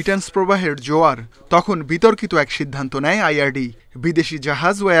দেশে রেমিটেন্স প্রবাহের জোয়ার, তখন বিতর্কিত এক সিদ্ধান্ত নেয় আইআরডি। বিদেশি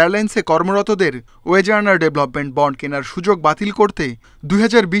জাহাজ ও এয়ারলাইন্সে কর্মরতদের ওয়েজ আর্নার ডেভেলপমেন্ট বন্ড কেনার সুযোগ বাতিল করতে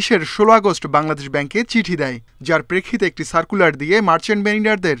 2020-এর 16 আগস্ট বাংলাদেশ ব্যাংকে চিঠি দেয়, যার প্রেক্ষিতে একটি সার্কুলার দিয়ে মার্চেন্ট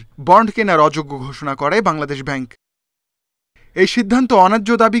মেরিনারদের বন্ড কেনার অযোগ্য ঘোষণা করে বাংলাদেশ ব্যাংক। এই সিদ্ধান্ত অন্যায্য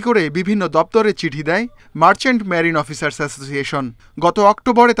দাবি করে বিভিন্ন দপ্তরে চিঠি দেয় মার্চেন্ট মেরিন অফিসার্স অ্যাসোসিয়েশন। গত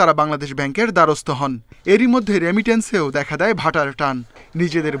অক্টোবরে তারা বাংলাদেশ ব্যাংকের দ্বারস্থ হন। এরই মধ্যে রেমিটেন্সেও দেখা দেয় ভাটার টান।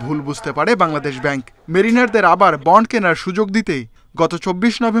 নিজেদের ভুল বুঝতে পারে বাংলাদেশ ব্যাংক। মেরিনারদের আবার বন্ড কেনার সুযোগ দিতে গত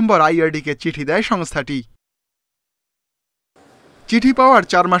 24 নভেম্বর আইআরডিকে চিঠি দেয় সংস্থাটি। চিঠি পাওয়ার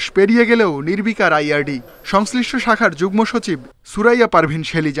 4 মাস পেরিয়ে গেলেও নির্বিকার আইআরডি। সংশ্লিষ্ট শাখার যুগ্ম সচিব সুরাইয়া পারভিন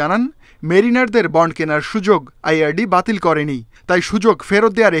শেলি জানান, মেরিনারদের বন্ড কেনার সুযোগ আইআরডি বাতিল করেনি, তাই সুযোগ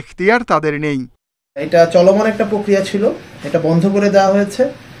ফেরত দেওয়ার এখতিয়ার তাদের নেই। এটা চলমান একটা প্রক্রিয়া ছিল, এটা বন্ধ করে দেওয়া হয়েছে।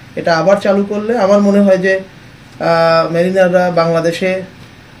 এটা আবার চালু করলে আমার মনে হয় যে মেরিনাররা বাংলাদেশে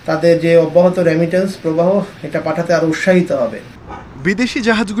তাদের যে অব্যাহত রেমিটেন্স প্রবাহ এটা পাঠাতে আরো উৎসাহিত হবে। বিদেশি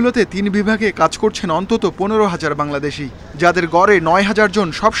জাহাজগুলোতে 3 বিভাগে কাজ করছেন অন্তত 15,000 বাংলাদেশি, যাদের গড়ে 9,000 জন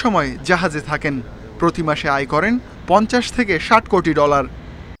সবসময় জাহাজে থাকেন। প্রতি মাসে আয় করেন 50 থেকে 60 কোটি ডলার।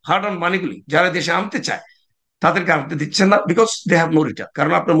 হার্ড অন মানিগুলি যারা দেশে আনতে চায় তাদেরকে আনতে দিচ্ছেন না, because they have no return.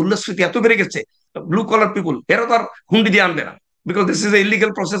 কারণ আপনার মূল্যস্ফীতি এত বেড়ে গেছে, ব্লু কলার পিপুল এরা তো আর হুন্ডি দিয়ে আনবে না, because this is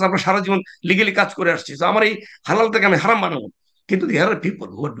illegal process. আমরা সারা জীবন লিগালি কাজ করে আসছি, তো আমার এই হালালটাকে আমি হারাম বানাবো, কিন্তু দেয়ার আর people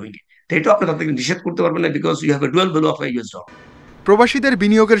who are doing it. এটা আপনি তাদেরকে নিষেধ করতে পারবেন না, because you have a dual value of US dollar. প্রবাসীদের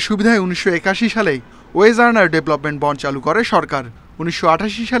বিনিয়োগের সুবিধায় 1981 সালে ওয়েজ আর্নার ডেভেলপমেন্ট বন্ড চালু করে সরকার।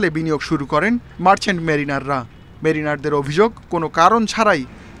 1988 সালে বিনিয়োগ শুরু করেন মার্চেন্ট মেরিনাররা। মেরিনারদের অভিযোগ, কোনো কারণ ছাড়াই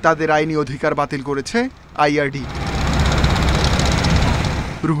তাদের আইনি অধিকার বাতিল করেছে IRD.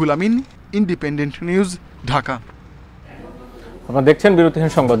 Ruhul Amin, independent news, Dhaka. আপনারা দেখছেন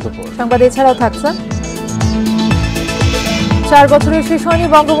বিরতিহীন সংবাদ দুপুর। সংবাদ এছাড়াও থাকছে 4 বছরের শেষ হয়নি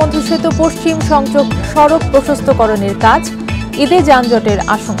বঙ্গবন্ধু সেতু পশ্চিম সংযোগ সড়ক প্রশস্তকরণের কাজ, ঈদে যানজটের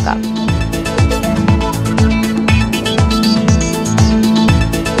আশঙ্কা।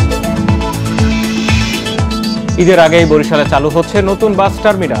 ঈদের আগেই বরিশালে চালু হচ্ছে নতুন বাস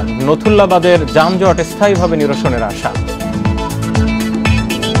টার্মিনাল, নথুল্লাবাদের যানজট স্থায়ীভাবে নিরসনের আশা।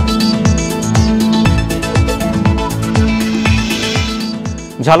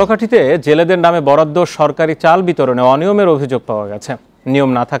 ঝালকাঠিতে জেলেদের নামে বরাদ্দ সরকারি চাল বিতরণে অনিয়মের অভিযোগ পাওয়া গেছে।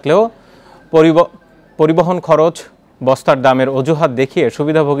 নিয়ম না থাকলেও পরিবহন খরচ, বস্তার দামের অজুহাত দেখিয়ে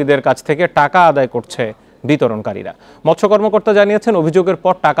সুবিধাভোগীদের কাছ থেকে টাকা আদায় করছে বিতরণকারীরা। মৎস্য কর্মকর্তা জানিয়েছেন, অভিযোগের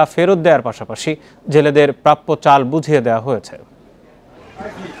পর টাকা ফেরত দেওয়ার পাশাপাশি জেলেদের প্রাপ্য চাল বুঝিয়ে দেওয়া হয়েছে।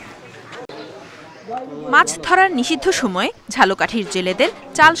 মাছ ধরার নিষিদ্ধ সময়ে ঝালকাঠির জেলেদের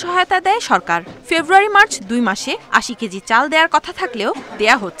চাল সহায়তা দেয় সরকার। ফেব্রুয়ারি-মার্চ 2 মাসে 80 কেজি চাল দেওয়ার কথা থাকলেও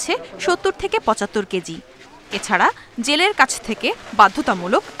দেয়া হচ্ছে 70 থেকে 75 কেজি। এছাড়া জেলের কাছ থেকে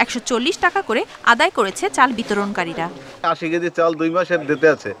বাধ্যতামূলক 140 টাকা করে আদায় করেছে চাল বিতরণকারীরা। 80 কেজি চাল 2 মাসের দিতে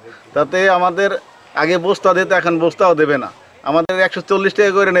আছে, তাতে আমাদের আগে বস্তা দিতে, এখন বস্তাও দেবে না, আমাদের 140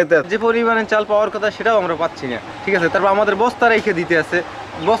 টাকা করে নিতে আছে। যে পরিমাণে চাল পাওয়ার কথা সেটাও আমরা পাচ্ছি না, ঠিক আছে। তারপর আমাদের বস্তা রেখে দিতে আছে,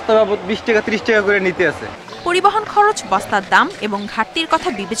 বস্তা বাবদ 20 টাকা 30 টাকা করে নিতে আছে। পরিবহন খরচ, বস্তার দাম এবং ঘাটতির কথা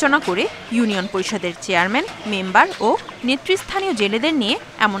বিবেচনা করে ইউনিয়ন পরিষদের চেয়ারম্যান, মেম্বার ও নেতৃস্থানীয় জেলেদের নিয়ে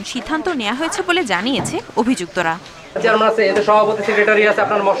এমন সিদ্ধান্ত নেওয়া হয়েছে বলে জানিয়েছে অভিযুক্তরা। চেয়ারম্যান আছে, এতে সভাপতি, সেক্রেটারি আছে,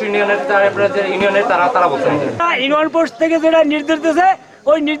 আপনার মৎস্য ইউনিয়নের তারা বলছেন ইউনিয়ন পরিষদ থেকে যেটা নির্দেশ দিয়েছে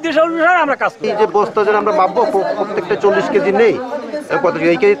ওই নির্দেশ অনুসারে আমরা কাজ করি। এই যে বস্তা যেটা আমরা ভাববো প্রত্যেকটা 40 কেজি নেই,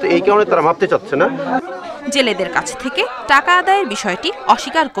 এই কারণে তারা ভাবতে চাচ্ছে না। জেলেদের কাছ থেকে টাকা আদায়ের বিষয়টি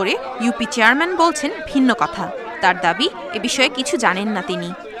অস্বীকার করে ইউপি চেয়ারম্যান বলছেন ভিন্ন কথা। তার দাবি, এ বিষয়ে কিছু জানেন না তিনি।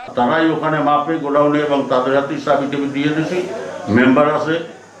 তারাই ওখানে মাপে গোডাউনে এবং তাদের হাতে চাবি দিয়ে দিয়েছি, মেম্বার আছে,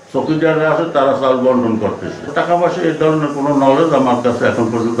 চৌকিদার আছে, তারা চাল বন্টন করতেছে। টাকা পয়সা এই ধরনের কোনো নলেজ আমার কাছে এখন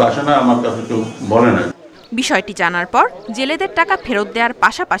পর্যন্ত আসে না, আমার কাছে কেউ বলে না। বিষয়টি জানার পর জেলেদের টাকা ফেরত দেওয়ার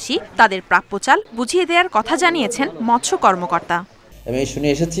পাশাপাশি তাদের প্রাপ্য চাল বুঝিয়ে দেওয়ার কথা জানিয়েছেন মৎস্য কর্মকর্তা। আমি শুনে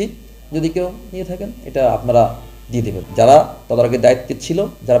এসেছি, যদি কেউ নিয়ে থাকেন এটা আপনারা দিয়ে দেবেন। যারা তদারকির দায়িত্বে ছিল,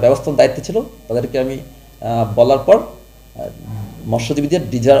 যারা ব্যবস্থার দায়িত্বে ছিল, তাদেরকে আমি বলার পর মৎস্যজীবীদের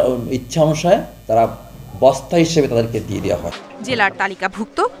ইচ্ছা অনুসারে তারা বস্তা হিসেবে তাদেরকে দিয়ে দেওয়া হয়। জেলার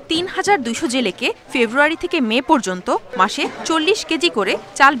তালিকাভুক্ত ৩,২০০ জেলেকে ফেব্রুয়ারি থেকে মে পর্যন্ত মাসে ৪০ কেজি করে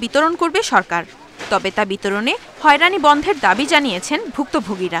চাল বিতরণ করবে সরকার। তবে তা বিতরণে হয়রানি বন্ধের দাবি জানিয়েছেন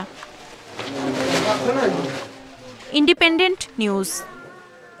ভুক্তভোগীরা। Independent news.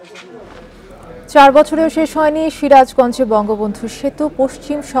 ৪ বছরেও শেষ হয়নি সিরাজগঞ্জে বঙ্গবন্ধু সেতু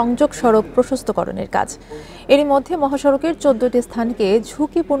পশ্চিম সংযোগ সড়ক প্রশস্তকরণের কাজ। এরই মধ্যে মহাসড়কের ১৪টি স্থানকে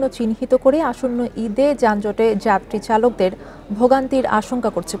ঝুঁকিপূর্ণ চিহ্নিত করে আসন্ন ঈদে যানজটে যাত্রী চালকদের ভোগান্তির আশঙ্কা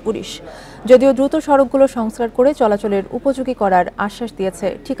করছে পুলিশ। যদিও দ্রুত সড়কগুলো সংস্কার করে চলাচলের উপযোগী করার আশ্বাস দিয়েছে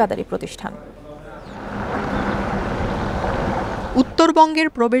ঠিকাদারি প্রতিষ্ঠান। উত্তরবঙ্গের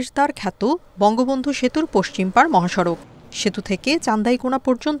প্রবেশদ্বার খ্যাত বঙ্গবন্ধু সেতুর পশ্চিম পার মহাসড়ক। সেতু থেকে চান্দাইকোনা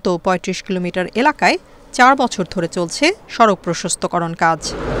পর্যন্ত ৩৫ কিলোমিটার এলাকায় ৪ বছর ধরে চলছে সড়ক প্রশস্তকরণ কাজ।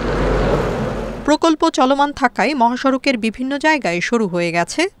 প্রকল্প চলমান থাকায় মহাসড়কের বিভিন্ন জায়গায় শুরু হয়ে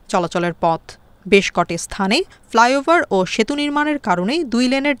গেছে চলাচলের পথ। বেশ কটি স্থানে ফ্লাইওভার ও সেতু নির্মাণের কারণে ২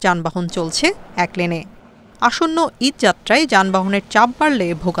 লেনের যানবাহন চলছে ১ লেনে। আসন্ন ঈদ যাত্রায় যানবাহনের চাপ বাড়লে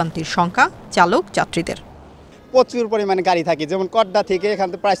ভোগান্তির শঙ্কা চালক যাত্রীদের। প্রচুর পরিমাণে গাড়ি থাকে, যেমন কড্ডা থেকে এখান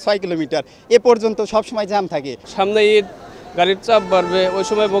থেকে প্রায় ৬ কিলোমিটার এ পর্যন্ত সবসময় জ্যাম থাকে। সামনে ঈদ, গাড়ির চাপ বাড়বে, ওই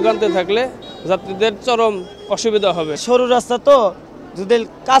সময় ভোগান্তি থাকলে যাত্রীদের চরম অসুবিধা হবে। সরু রাস্তা তো, যদি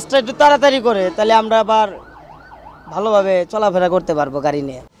কাজটা একটু তাড়াতাড়ি করে তাহলে আমরা আবার ভালোভাবে চলাফেরা করতে পারবো গাড়ি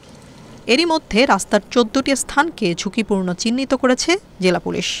নিয়ে। এরই মধ্যে রাস্তার ১৪টি স্থানকে ঝুঁকিপূর্ণ চিহ্নিত করেছে জেলা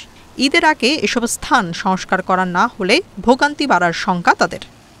পুলিশ। ঈদের আগে এসব স্থান সংস্কার করা না হলে ভোগান্তি বাড়ার শঙ্কা তাদের।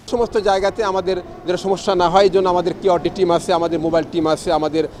 সমস্ত জায়গাতে আমাদের যেন সমস্যা না হয়, এই জন্য আমাদের কিওটি টিম আছে, আমাদের মোবাইল টিম আছে,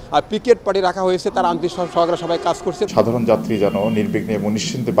 আমাদের পিকেট পার্টি রাখা হয়েছে, তারা আন্তরিক সহকারে সবাই কাজ করছে। সাধারণ যাত্রী যেন নির্বিঘ্নে এবং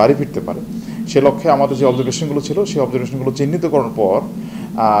নিশ্চিন্তে বাড়ি ফিরতে পারে, সে লক্ষ্যে আমাদের যে অবজারভেশনগুলো ছিল সেই অবজারভেশনগুলো চিহ্নিত করার পর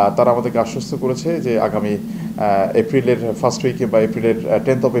তারা আমাদেরকে আশ্বস্ত করেছে যে আগামী এপ্রিলের ফার্স্ট উইকে বা এপ্রিলের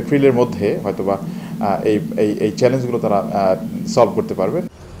 10th of এপ্রিলের মধ্যে হয়তোবা এই চ্যালেঞ্জগুলো তারা সলভ করতে পারবে।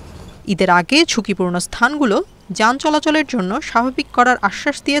 ঈদের আগে ঝুঁকিপূর্ণ স্থানগুলো যান চলাচলের জন্য স্বাভাবিক করার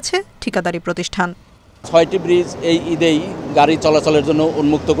আশ্বাস দিয়েছে ঠিকাদারি প্রতিষ্ঠান। ৬টি ব্রিজ এই ঈদেই গাড়ি চলাচলের জন্য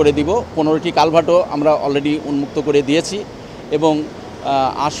উন্মুক্ত করে দিব। 15টি কালভার্টও আমরা অলরেডি উন্মুক্ত করে দিয়েছি এবং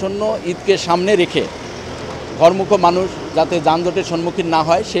আসন্ন ঈদকে সামনে রেখে ঘরমুখ মানুষ যাতে যানজটের সম্মুখীন না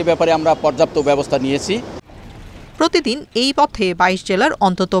হয় সে ব্যাপারে আমরা পর্যাপ্ত ব্যবস্থা নিয়েছি। প্রতিদিন এই পথে ২২ জেলার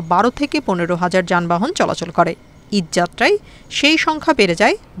অন্তত ১২ থেকে ১৫ হাজার যানবাহন চলাচল করে। ঈদ যাত্রায় সেই সংখ্যা বেড়ে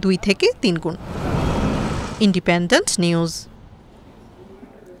যায় ২ থেকে ৩ গুণ। Independent news.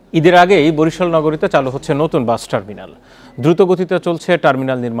 ঈদের আগেই বরিশাল নগরীতে চালু হচ্ছে নতুন বাস টার্মিনাল। দ্রুত গতিতে চলছে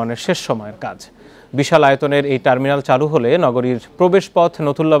টার্মিনাল নির্মাণের শেষ সময়ের কাজ। বিশাল আয়তনের এই টার্মিনাল চালু হলে নগরীর প্রবেশপথ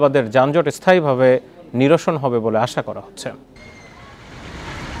নথুল্লাবাদের যানজট স্থায়ীভাবে নিরসন হবে বলে আশা করা হচ্ছে।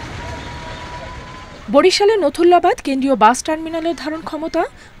 বরিশালের নথুল্লাবাদ কেন্দ্রীয় বাস টার্মিনালের ধারণ ক্ষমতা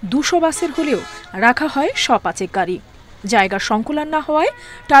 ২০০ বাসের হলেও রাখা হয় ৫০ গাড়ি। জায়গার সংকুলান না হওয়ায়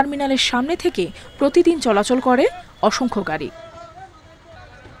টার্মিনালের সামনে থেকে প্রতিদিন চলাচল করে অসংখ্য গাড়ি।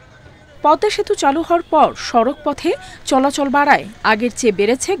 পদ্মা সেতু চালু হওয়ার পর সড়ক পথে চলাচল বাড়ায় আগের চেয়ে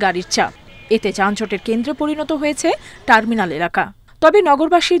বেড়েছে গাড়ির চাপ। এতে যানজটের কেন্দ্রে পরিণত হয়েছে টার্মিনাল এলাকা। তবে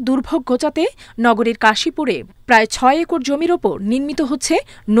নগরবাসীর দুর্ভোগ ঘোচাতে নগরীর কাশীপুরে প্রায় ৬ একর জমির ওপর নির্মিত হচ্ছে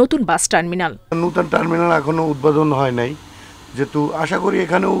নতুন বাস টার্মিনাল। নতুন টার্মিনাল এখনো উদ্বোধন হয় নাই, যেহেতু আশা করি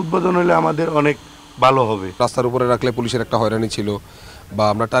এখানে উদ্বোধন হলে আমাদের অনেক ভালো হবে। রাস্তার উপরে রাখলে পুলিশের একটা হয়রানি ছিল বা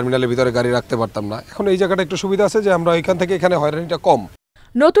আমরা টার্মিনালের ভিতরে গাড়ি রাখতে পারতাম না। এখন এই জায়গাটা একটু সুবিধা আছে যে আমরা এখান থেকে এখানে হয়রানিটা কম।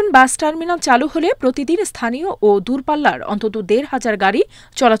 নতুন বাস টার্মিনাল চালু হলে প্রতিদিন স্থানীয় ও দূরপাল্লার অন্তত ১৫০০ গাড়ি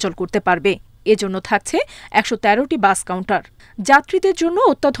চলাচল করতে পারবে। এজন্য থাকছে ১১৩টি বাস কাউন্টার। যাত্রীদের জন্য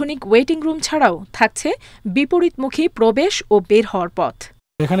অত্যাধুনিক ওয়েটিং রুম ছাড়াও থাকছে বিপরীতমুখী প্রবেশ ও বের হওয়ার পথ।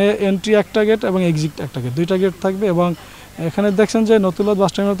 এখানে এন্ট্রি একটা গেট এবং এক্সিট একটা গেট, দুইটা গেট থাকবে। এবং এখানে দেখছেন যে নতুল্লাহ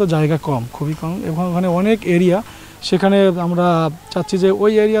বাস টার্মিনাল তো জায়গা কম, খুবই কম, এবং ওখানে অনেক এরিয়া। সেখানে আমরা চাচ্ছি যে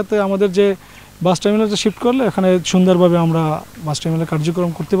ওই এরিয়াতে আমাদের যে বাস টার্মিনালটা শিফট করলে এখানে সুন্দরভাবে আমরা বাস টার্মিনাল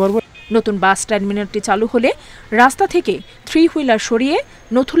কার্যক্রম করতে পারবো। নতুন বাস টার্মিনালটি চালু হলে রাস্তা থেকে 3 হুইলার সরিয়ে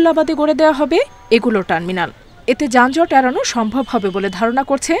নথুল্লাবাদে গড়ে দেওয়া হবে এগুলো টার্মিনাল। এতে যানজট এড়ানো সম্ভব হবে বলে ধারণা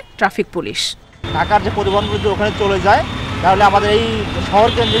করছে ট্রাফিক পুলিশ। ঢাকার যে পরিবহন যদি ওখানে চলে যায় তাহলে আমাদের এই শহর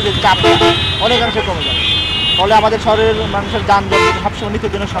কেন্দ্রিক যে চাপটা অনেকাংশে কমে যাবে। ফলে আমাদের শহরের মানুষের যানজট সবসময়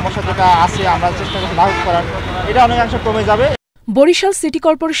নিত্যদিনের সমস্যা যেটা আছে আমরা চেষ্টা করছি লাঘব করার, এটা অনেকাংশে কমে যাবে। বরিশাল সিটি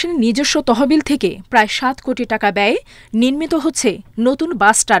কর্পোরেশনের নিজস্ব তহবিল থেকে প্রায় 7 কোটি টাকা ব্যয়ে নির্মিত হচ্ছে নতুন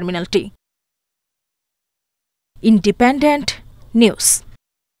বাস টার্মিনালটি। Independent news.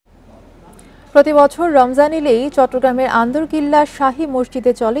 প্রতি বছর রমজান এলেই চট্টগ্রামের আন্দরকিল্লা শাহী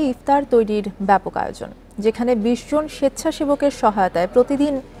মসজিদে চলে ইফতার তৈরির ব্যাপক আয়োজন, যেখানে 20 জন স্বেচ্ছাসেবকের সহায়তায়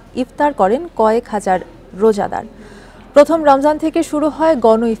প্রতিদিন ইফতার করেন কয়েক হাজার রোজাদার। প্রথম রমজান থেকে শুরু হয়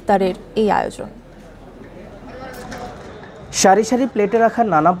গণ ইফতারের এই আয়োজন। সারি সারি প্লেটে রাখা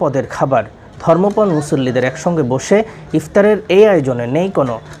নানা পদের খাবার, ধর্মপ্রাণ মুসল্লিদের একসঙ্গে বসে ইফতারের এই আয়োজনে নেই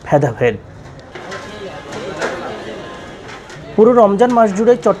কোনো ভেদাভেদ। পুরো রমজান মাস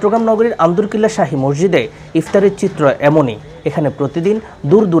জুড়ে চট্টগ্রাম নগরীর আন্দরকিল্লা শাহী মসজিদে ইফতারের চিত্র এমনই। এখানে প্রতিদিন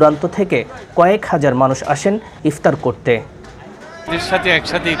দূর দূরান্ত থেকে কয়েক হাজার মানুষ আসেন ইফতার করতে। এর সাথে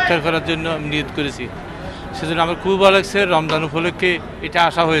একসাথে ইফতার করার জন্য আমি নিয়ত করেছি, সেজন্য আমার খুব ভালো লাগছে। রমজান উপলক্ষে এটা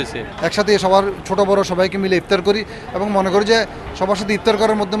আসা হয়েছে। একসাথে সবার ছোট বড় সবাইকে মিলে ইফতার করি এবং মনে করি যে সবার সাথে ইফতার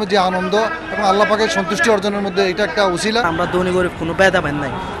করার মাধ্যমে যে আনন্দ এবং আল্লাহ পাকের সন্তুষ্টি অর্জনের মধ্যে এটা একটা উসিলা। আমরা ধনী গরিব কোনো ভেদাভেদ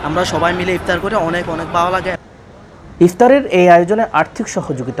নাই, আমরা সবাই মিলে ইফতার করে অনেক অনেক ভালো লাগে। ইফতারের এই আয়োজনে আর্থিক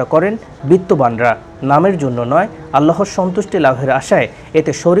সহযোগিতা করেন বিত্তবানরা। নামের জন্য নয়, আল্লাহর সন্তুষ্টি লাভের আশায়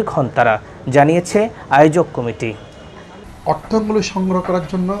এতে শরিক হন তারা, জানিয়েছে আয়োজক কমিটি। অর্থগুলো সংগ্রহ করার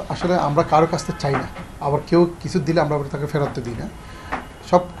জন্য আসলে আমরা কারো কাছ থেকে চাই না, আবার কেউ কিছু দিলে আমরা তাকে ফেরত দিই না।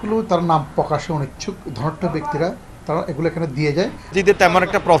 সবগুলো তার নাম প্রকাশে অনিচ্ছুক ধনাঢ্য ব্যক্তিরা তারা এগুলো এখানে দিয়ে যায়। মসজিদে তেমন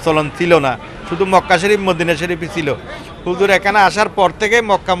একটা প্রচলন ছিল না, শুধু মক্কা শরীফ মদিনা শরীফই ছিল। হুজুর এখানে আসার পর থেকে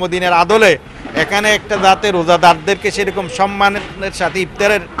মক্কা মদিনার আদলে এখানে একটা যাতে রোজাদারদেরকে সেরকম সম্মানের সাথে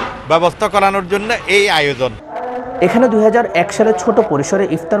ইফতারের ব্যবস্থা করানোর জন্য এই আয়োজন। এখানে 2001 সালে ছোট পরিসরে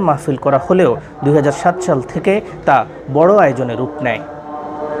ইফতার মাহফিল করা হলেও 2007 সাল থেকে তা বড় আয়োজনে রূপ নেয়।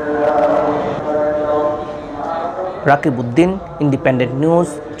 Rakib Uddin, independent news,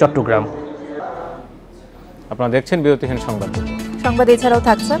 Chittagong. আপনারা দেখছেন বিরতিহীন সংবাদ। এছাড়াও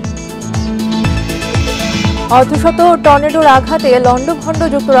থাকছে অর্ধশত টর্নেডোর আঘাতে লন্ডভন্ড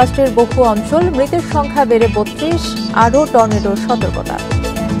যুক্তরাষ্ট্রের বহু অঞ্চল, মৃতের সংখ্যা বেড়ে 32, আরও টর্নেডোর সতর্কতা।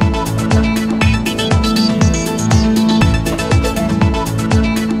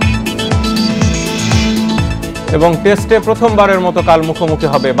 এবং টেস্টে প্রথমবারের মতো কাল মুখোমুখি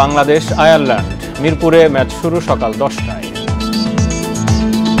হবে বাংলাদেশ আয়ারল্যান্ড। মিরপুরে ম্যাচ শুরু সকাল 10টায়।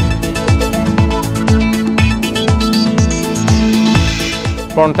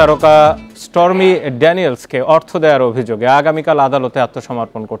 পর্ন তারকা স্টর্মি ড্যানিয়েলসকে অর্থ দেওয়ার অভিযোগে আগামীকাল আদালতে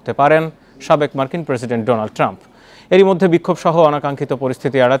আত্মসমর্পণ করতে পারেন সাবেক মার্কিন প্রেসিডেন্ট ডোনাল্ড ট্রাম্প। এরই মধ্যে বিক্ষোভ সহ অনাকাঙ্ক্ষিত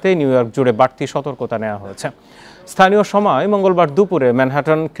পরিস্থিতি এড়াতে নিউ ইয়র্ক জুড়ে বাড়তি সতর্কতা নেওয়া হয়েছে। স্থানীয় সময় মঙ্গলবার দুপুরে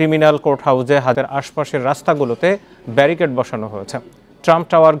ম্যানহাটন ক্রিমিনাল কোর্ট হাউসে হাতের আশপাশের রাস্তাগুলোতে ব্যারিকেড বসানো হয়েছে। ট্রাম্প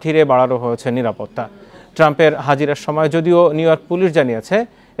টাওয়ার ঘিরে বাড়ানো হয়েছে নিরাপত্তা। ট্রাম্পের হাজিরার সময় যদিও নিউ ইয়র্ক পুলিশ জানিয়েছে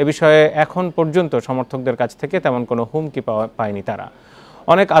এ বিষয়ে এখন পর্যন্ত সমর্থকদের কাছ থেকে তেমন কোনো হুমকি পায়নি তারা।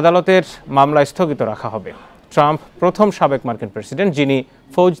 অনেক আদালতের মামলা স্থগিত রাখা হবে। ট্রাম্প প্রথম সাবেক মার্কিন প্রেসিডেন্ট যিনি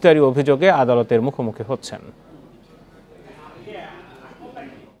ফৌজদারি অভিযোগে আদালতের মুখোমুখি হচ্ছেন।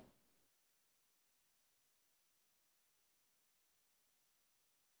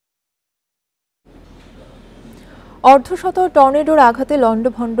 অর্ধশত টর্নেডোর আঘাতে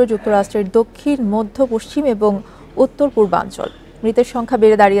লন্ডভন্ড যুক্তরাষ্ট্রের দক্ষিণ, মধ্য, পশ্চিম এবং উত্তর পূর্বাঞ্চল। মৃতের সংখ্যা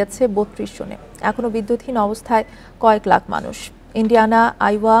বেড়ে দাঁড়িয়েছে 32 জনে। এখনও বিদ্যুৎহীন অবস্থায় কয়েক লাখ মানুষ। ইন্ডিয়ানা,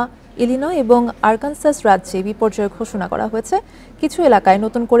 আইওয়া, ইলিনয় এবং আরকানসাস রাজ্যে বিপর্যয় ঘোষণা করা হয়েছে। কিছু এলাকায়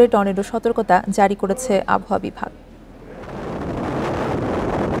নতুন করে টর্নেডো সতর্কতা জারি করেছে আবহাওয়া বিভাগ।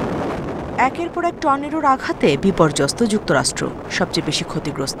 একের পর এক টর্নেডোর আঘাতে বিপর্যস্ত যুক্তরাষ্ট্র। সবচেয়ে বেশি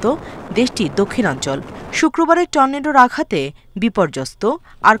ক্ষতিগ্রস্ত দেশটির দক্ষিণাঞ্চল। শুক্রবারের টর্নেডোর আঘাতে বিপর্যস্ত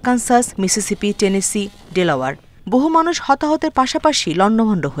আরকানসাস, মিসিসিপি, টেনেসি, ডেলাওয়ার। বহু মানুষ হতাহতের পাশাপাশি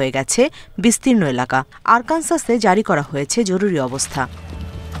লণ্ডভণ্ড হয়ে গেছে বিস্তীর্ণ এলাকা। আরকানসাসে জারি করা হয়েছে জরুরি অবস্থা।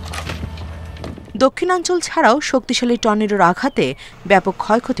 দক্ষিণাঞ্চল ছাড়াও শক্তিশালী টর্নেডোর আঘাতে ব্যাপক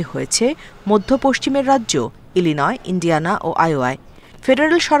ক্ষয়ক্ষতি হয়েছে মধ্য পশ্চিমের রাজ্য ইলিনয়, ইন্ডিয়ানা ও আইওয়ায়।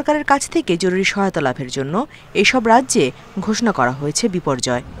 ফেডারেল সরকারের কাছ থেকে জরুরি সহায়তা লাভের জন্য এসব রাজ্যে ঘোষণা করা হয়েছে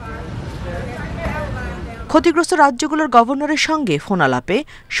বিপর্যয়। ক্ষতিগ্রস্ত রাজ্যগুলোর গভর্নরের সঙ্গে ফোন আলাপে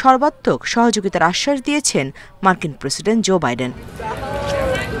সর্বাত্মক সহযোগিতার আশ্বাস দিয়েছেন মার্কিন প্রেসিডেন্ট জো বাইডেন।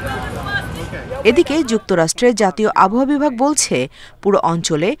 এদিকে যুক্তরাষ্ট্রের জাতীয় আবহাওয়া বিভাগ বলছে পুরো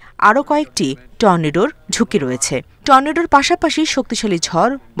অঞ্চলে আরও কয়েকটি টর্নেডোর ঝুঁকি রয়েছে। টর্নেডোর পাশাপাশি শক্তিশালী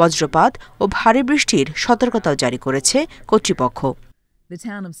ঝড়, বজ্রপাত ও ভারী বৃষ্টির সতর্কতাও জারি করেছে কর্তৃপক্ষ।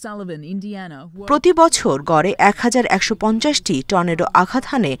 প্রতি বছর গড়ে 1150টি টর্নেডো আঘাত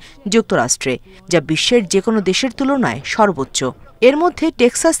হানে যুক্তরাষ্ট্রে, যা বিশ্বের যে কোনো দেশের তুলনায় সর্বোচ্চ। এর মধ্যে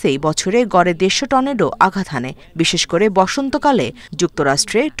টেক্সাসেই বছরে গড়ে 150 টর্নেডো আঘাত হানে। বিশেষ করে বসন্তকালে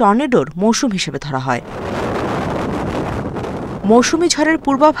যুক্তরাষ্ট্রে টর্নেডোর মৌসুম হিসেবে ধরা হয়। মৌসুমি ঝড়ের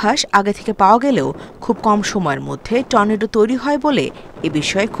পূর্বাভাস আগে থেকে পাওয়া গেলেও খুব কম সময়ের মধ্যে টর্নেডো তৈরি হয় বলে এ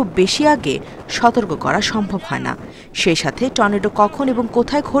বিষয়ে খুব বেশি আগে সতর্ক করা সম্ভব হয় না। সেই সাথে টর্নেডো কখন এবং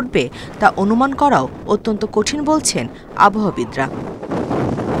কোথায় ঘটবে তা অনুমান করাও অত্যন্ত কঠিন বলছেন আবহাওয়াবিদরা।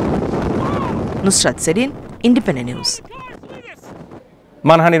 Nusrat serene, independent news.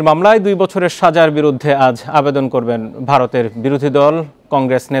 মানহানির মামলায় 2 বছরের সাজার বিরুদ্ধে আজ আবেদন করবেন ভারতের বিরোধী দল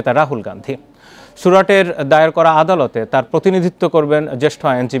কংগ্রেস নেতা রাহুল গান্ধী। সুরাটের দায়ের করা আদালতে তার প্রতিনিধিত্ব করবেন জ্যেষ্ঠ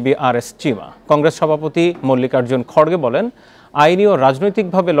আইনজীবী আর.এস. চিমা। কংগ্রেস সভাপতি মল্লিকার্জুন খড়গে বলেন, আইনি ও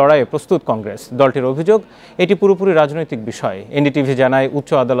রাজনৈতিকভাবে লড়াইয়ে প্রস্তুত কংগ্রেস। দলটির অভিযোগ, এটি পুরোপুরি রাজনৈতিক বিষয়। এনডিটিভি জানায়, উচ্চ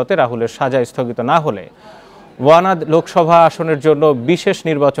আদালতে রাহুলের সাজা স্থগিত না হলে ওয়ানাদ লোকসভা আসনের জন্য বিশেষ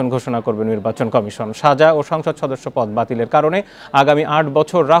নির্বাচন ঘোষণা করবে নির্বাচন কমিশন। সাজা ও সংসদ সদস্য পদ বাতিলের কারণে আগামী 8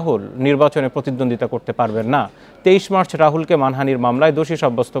 বছর রাহুল নির্বাচনে প্রতিদ্বন্দ্বিতা করতে পারবেন না। 23 মার্চ রাহুলকে মানহানির মামলায় দোষী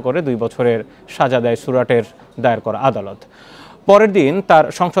সাব্যস্ত করে 2 বছরের সাজা দেয় সুরাটের দায়ের করা আদালত। পরের দিন তার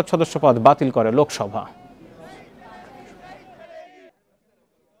সংসদ সদস্য পদ বাতিল করে লোকসভা।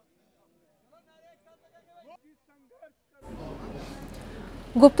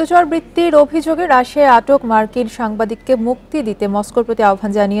 গুপ্তচর বৃত্তির অভিযোগে রাশিয়ায় আটক মার্কিন সাংবাদিককে মুক্তি দিতে মস্কোর প্রতি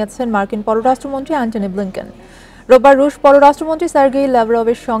আহ্বান জানিয়েছেন মার্কিন পররাষ্ট্রমন্ত্রী অ্যান্টনি ব্লিংকেন। রোববার রুশ পররাষ্ট্রমন্ত্রী সার্গেই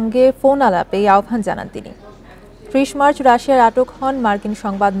ল্যাভরভের সঙ্গে ফোন আলাপে এই আহ্বান জানান তিনি। 30 মার্চ রাশিয়ায় আটক হন মার্কিন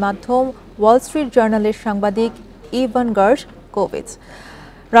সংবাদ মাধ্যম ওয়াল স্ট্রিট জার্নালের সাংবাদিক ইভান গার্শকোভিচ।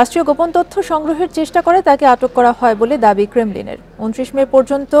 রাষ্ট্রীয় গোপন তথ্য সংগ্রহের চেষ্টা করে তাকে আটক করা হয় বলে দাবি ক্রেমলিনের। 29 মে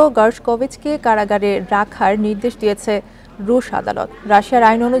পর্যন্ত গার্শকোভিচকে কারাগারে রাখার নির্দেশ দিয়েছে রুশ আদালত। রাশিয়ার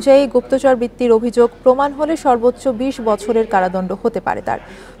আইন অনুযায়ী গুপ্তচর বৃত্তির অভিযোগ প্রমাণ হলে সর্বোচ্চ 20 বছরের কারাদণ্ড হতে পারে তার।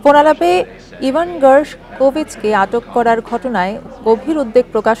 ফোন আলাপে ইভান গার্শকোভিচকে আটক করার ঘটনায় গভীর উদ্বেগ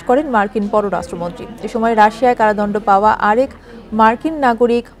প্রকাশ করেন মার্কিন পররাষ্ট্রমন্ত্রী। এ সময় রাশিয়ায় কারাদণ্ড পাওয়া আরেক মার্কিন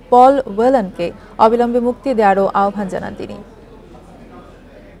নাগরিক পল ওয়েলনকে অবিলম্বে মুক্তি দেওয়ারও আহ্বান জানান তিনি।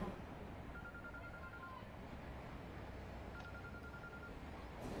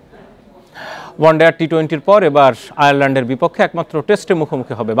 ওয়ানডে আর টি-20-র পর এবার আয়ারল্যান্ডের বিপক্ষে একমাত্র টেস্টে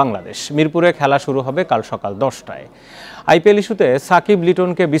মুখোমুখি হবে বাংলাদেশ। মিরপুরে খেলা শুরু হবে কাল সকাল 10টায়। আইপিএল ইস্যুতে সাকিব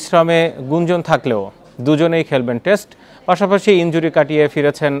লিটনকে বিশ্রামে গুঞ্জন থাকলেও দুজনেই খেলবেন টেস্ট। পাশাপাশি ইনজুরি কাটিয়ে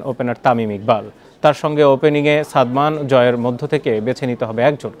ফিরেছেন ওপেনার তামিম ইকবাল। তার সঙ্গে ওপেনিংয়ে সাদমান জয়ের মধ্য থেকে বেছে নিতে হবে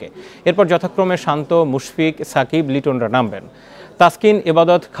একজনকে। এরপর যথাক্রমে শান্ত, মুশফিক, সাকিব, লিটনরা নামবেন। তাসকিন,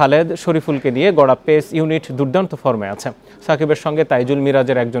 ইবাদত, খালেদ, শরীফুলকে নিয়ে গড়া পেস ইউনিট দুর্দান্ত ফর্মে আছে। সাকিবের সঙ্গে তাইজুল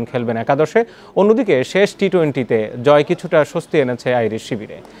মিরাজের একজন খেলবেন একাদশে। অন্যদিকে শেষ টি-20-তে জয় কিছুটা স্বস্তি এনেছে আইরিশ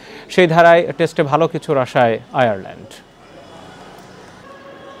শিবিরে। সেই ধারায় টেস্টে ভালো কিছুর আশায় আয়ারল্যান্ড।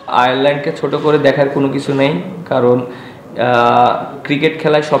 আয়ারল্যান্ডকে ছোট করে দেখার কোনো কিছু নেই, কারণ ক্রিকেট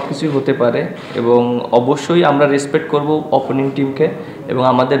খেলায় সব কিছুই হতে পারে এবং অবশ্যই আমরা রেসপেক্ট করব অপোনিং টিমকে এবং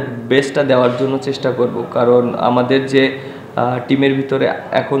আমাদের বেস্টটা দেওয়ার জন্য চেষ্টা করব, কারণ আমাদের যে টিমের ভিতরে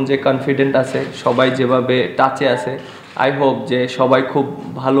এখন যে কনফিডেন্ট আছে, সবাই যেভাবে টাচে আছে, আই হোপ যে সবাই খুব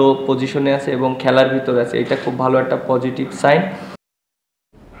ভালো পজিশনে আছে এবং খেলার ভিতরে আছে। এটা খুব ভালো একটা পজিটিভ সাইন।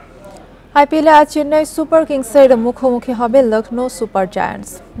 আইপিএলে আজ চেন্নাই সুপার কিংসের মুখোমুখি হবে লখনৌ সুপার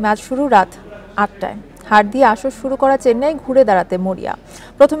জায়ান্টস। ম্যাচ শুরু রাত 8টায়। হার দিয়ে আসর শুরু করা চেন্নাই ঘুরে দাঁড়াতে মরিয়া।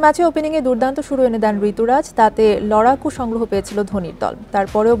 প্রথম ম্যাচে ওপেনিংয়ে দুর্দান্ত শুরু এনে দেন ঋতুরাজ, তাতে লড়াকু সংগ্রহ পেয়েছিল ধোনির দল।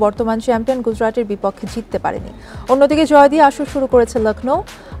 তারপরেও বর্তমান চ্যাম্পিয়ন গুজরাটের বিপক্ষে জিততে পারেনি। অন্যদিকে জয় দিয়ে আসর শুরু করেছে লখনৌ।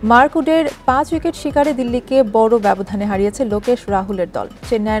 মার্কুডের 5 উইকেট শিকারে দিল্লিকে বড় ব্যবধানে হারিয়েছে লোকেশ রাহুলের দল।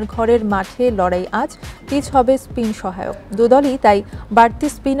 চেন্নাইয়ের ঘরের মাঠে লড়াই আজ, পিচ হবে স্পিন সহায়ক। দুদলই তাই বাড়তি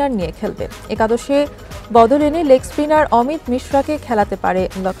স্পিনার নিয়ে খেলবে। একাদশে বদল এনে লেগ স্পিনার অমিত মিশ্রাকে খেলাতে পারে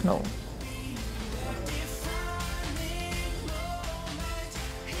লখনৌ।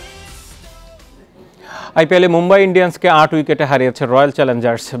 আইপিএলে মুম্বাই ইন্ডিয়ান্সকে 8 উইকেটে হারিয়েছে রয়্যাল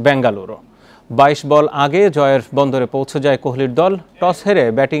চ্যালেঞ্জার্স বেঙ্গালুরু। 22 বল আগে জয়ের বন্দরে পৌঁছে যায় কোহলির দল। টস হেরে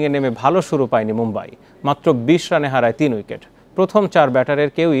ব্যাটিংয়ে নেমে ভালো শুরু পায়নি মুম্বাই। মাত্র 20 রানে হারায় 3 উইকেট। প্রথম 4 ব্যাটারের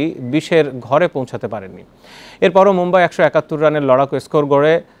কেউই 20-এর ঘরে পৌঁছাতে পারেননি। এরপরও মুম্বাই 171 রানের লড়াকু স্কোর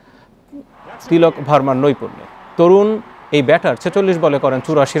গড়ে তিলক ভার্মার নৈপুণ্যে। তরুণ এই ব্যাটার 46 বলে করেন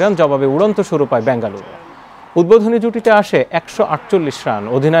 84 রান। জবাবে উড়ন্ত শুরু পায় বেঙ্গালুরু। উদ্বোধনী জুটিতে আসে 148 রান।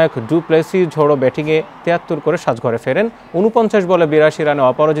 অধিনায়ক ডু প্লেসি ঝোড়ো ব্যাটিংয়ে 73 করে সাজঘরে ফেরেন। 49 বলে 82 রানে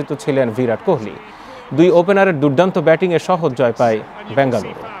অপরাজিত ছিলেন বিরাট কোহলি। দুই ওপেনারের দুর্দান্ত ব্যাটিংয়ে সহজ জয় পায়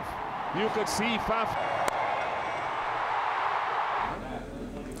বেঙ্গালুরু।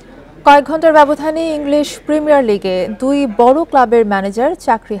 কয়েক ঘন্টার ব্যবধানে ইংলিশ প্রিমিয়ার লিগে দুই বড় ক্লাবের ম্যানেজার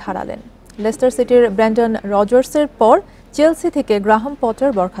চাকরি হারালেন। লেস্টার সিটির ব্র্যান্ডন রজার্সের পর চেলসি থেকে গ্রাহাম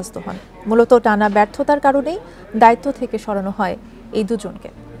পটার বরখাস্ত হন। মূলত টানা ব্যর্থতার কারণেই দায়িত্ব থেকে সরানো হয় এই দুজনকে।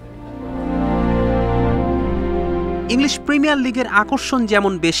 ইংলিশ প্রিমিয়ার লিগের আকর্ষণ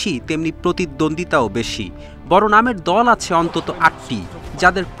যেমন বেশি, তেমনি প্রতিদ্বন্দ্বিতাও বেশি। বড় নামের দল আছে অন্তত 8টি,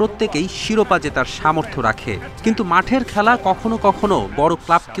 যাদের প্রত্যেকেই শিরোপা জেতার সামর্থ্য রাখে। কিন্তু মাঠের খেলা কখনো কখনো বড়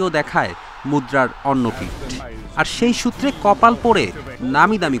ক্লাবকেও দেখায় মুদ্রার অন্য পিঠ। আর সেই সূত্রে কপাল পড়ে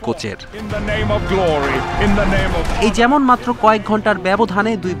নামি দামি কোচের। এই যেমন মাত্র কয়েক ঘন্টার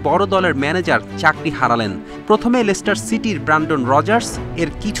ব্যবধানে দুই বড় দলের ম্যানেজার চাকরি হারালেন। প্রথমে লেস্টার সিটির ব্র্যান্ডন রজার্স, এর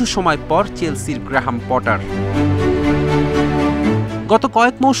কিছু সময় পর চেলসির গ্রাহাম পটার। গত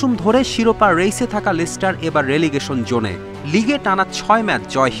কয়েক মৌসুম ধরে শিরোপা রেসে থাকা লেস্টার এবার রেলিগেশন জোনে। লিগে টানা 6 ম্যাচ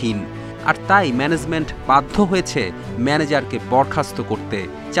জয়হীন। আর তাই ম্যানেজমেন্ট বাধ্য হয়েছে ম্যানেজারকে বরখাস্ত করতে।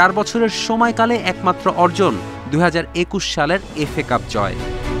 4 বছরের সময়কালে একমাত্র অর্জন 2021 সালের FA কাপ জয়।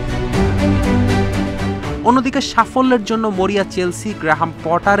 অন্যদিকে সাফল্যের জন্য মরিয়া চেলসি গ্রাহাম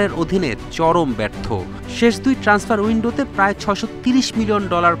পটারের অধীনে চরম ব্যর্থ। শেষ দুই ট্রান্সফার উইন্ডোতে প্রায় $630 মিলিয়ন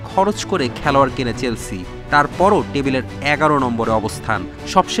খরচ করে খেলোয়াড় কেনে চেলসি। তারপরও টেবিলের 11 নম্বরে অবস্থান।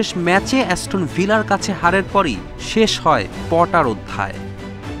 সবশেষ ম্যাচে অ্যাস্টন ভিলার কাছে হারের পরই শেষ হয় পটার অধ্যায়।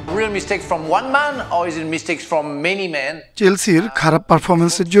 চেলসির খারাপ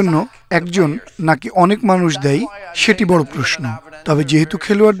পারফরমেন্সের জন্য একজন নাকি অনেক মানুষ দেয়, সেটি বড় প্রশ্ন। তবে যেহেতু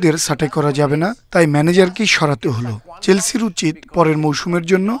খেলোয়াড়দের ছাঁটাই করা যাবে না, তাই ম্যানেজারকেই সরাতে হলো। চেলসির উচিত পরের মৌসুমের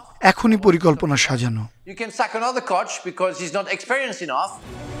জন্য এখনই পরিকল্পনা সাজানো।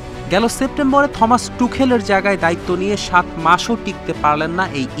 গেল সেপ্টেম্বরে থমাস টুখেলের জায়গায় দায়িত্ব নিয়ে 7 মাসও টিকতে পারলেন না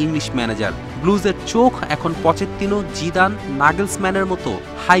এই ইংলিশ ম্যানেজার। ব্লুজের চোখ এখন পচেত্তিনো, জিদান, নাগেলসম্যানের মতো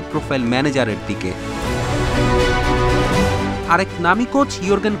হাই প্রোফাইল ম্যানেজারের দিকে। আরেক নামি কোচ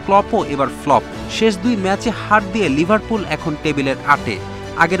ইয়র্গেন ক্লপও এবার ফ্লপ। শেষ দুই ম্যাচে হার দিয়ে লিভারপুল এখন টেবিলের 8-এ।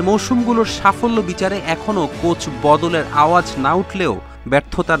 আগের মৌসুমগুলোর সাফল্য বিচারে এখনও কোচ বদলের আওয়াজ না উঠলেও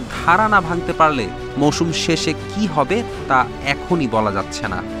ব্যর্থতার ধারা না ভাঙতে পারলে মৌসুম শেষে কি হবে তা এখনই বলা যাচ্ছে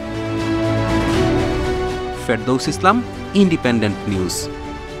না। ফেরদৌস ইসলাম, ইন্ডিপেন্ডেন্ট নিউজ।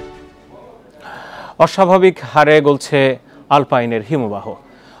 অস্বাভাবিক হারে গলছে আলপাইনের হিমবাহ।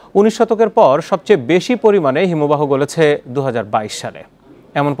 19 শতকের পর সবচেয়ে বেশি পরিমাণে হিমবাহ গলেছে 2022 সালে।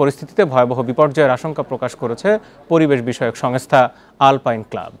 এমন পরিস্থিতিতে ভয়াবহ বিপর্যয়ের আশঙ্কা প্রকাশ করেছে পরিবেশ বিষয়ক সংস্থা আলপাইন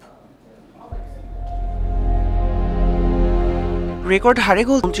ক্লাব। রেকর্ড হারে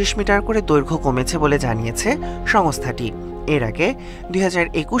 29 মিটার করে দৈর্ঘ্য কমেছে বলে জানিয়েছে সংস্থাটি। এর আগে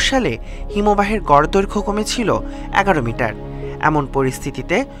 2021 সালে হিমবাহের গড় দৈর্ঘ্য কমেছিল 11 মিটার। এমন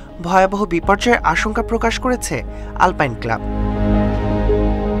পরিস্থিতিতে ভয়াবহ বিপর্যয়ের আশঙ্কা প্রকাশ করেছে আলপাইন ক্লাব।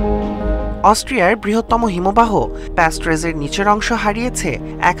 অস্ট্রিয়ার বৃহত্তম হিমবাহ প্যাস্ট্রেজের নিচের অংশ হারিয়েছে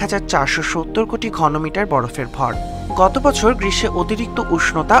 1470 কোটি ঘনমিটার বরফের ভর। গত বছর গ্রীষ্মে অতিরিক্ত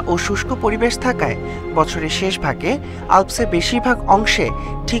উষ্ণতা ও শুষ্ক পরিবেশ থাকায় বছরের শেষ ভাগে আল্পসের বেশিরভাগ অংশে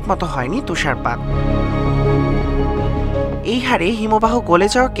ঠিকমতো হয়নি তুষারপাত। এই হারে হিমবাহ গলে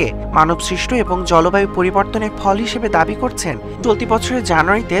যাওয়াকে মানবসৃষ্ট এবং জলবায়ু পরিবর্তনের ফল হিসেবে দাবি করছেন। চলতি বছরের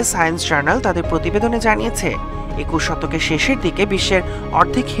জানুয়ারিতে সায়েন্স জার্নাল তাদের প্রতিবেদনে জানিয়েছে 21 শতকের শেষের দিকে বিশ্বের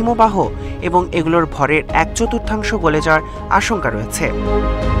অর্ধেক হিমবাহ এবং এগুলোর ভরের 1/4 গলে যাওয়ার আশঙ্কা রয়েছে।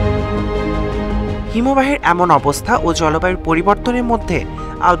 হিমবাহের এমন অবস্থা ও জলবায়ুর পরিবর্তনের মধ্যে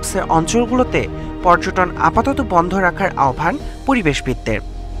আল্পসের অঞ্চলগুলোতে পর্যটন আপাতত বন্ধ রাখার আহ্বান পরিবেশবিদদের।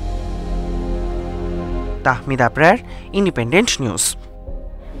 Tahmid Abrar, independent news.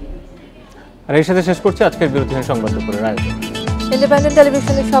 আর এর সাথে শেষ করছি আজকের বিরোধীহীন সংবাদ দুপুরের আয়োজন। ইন্ডিপেন্ডেন্ট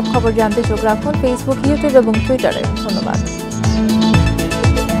টেলিভিশনের সব খবর জানতে চোখ রাখুন ফেসবুক, ইউটিউব এবং টুইটারে। ধন্যবাদ।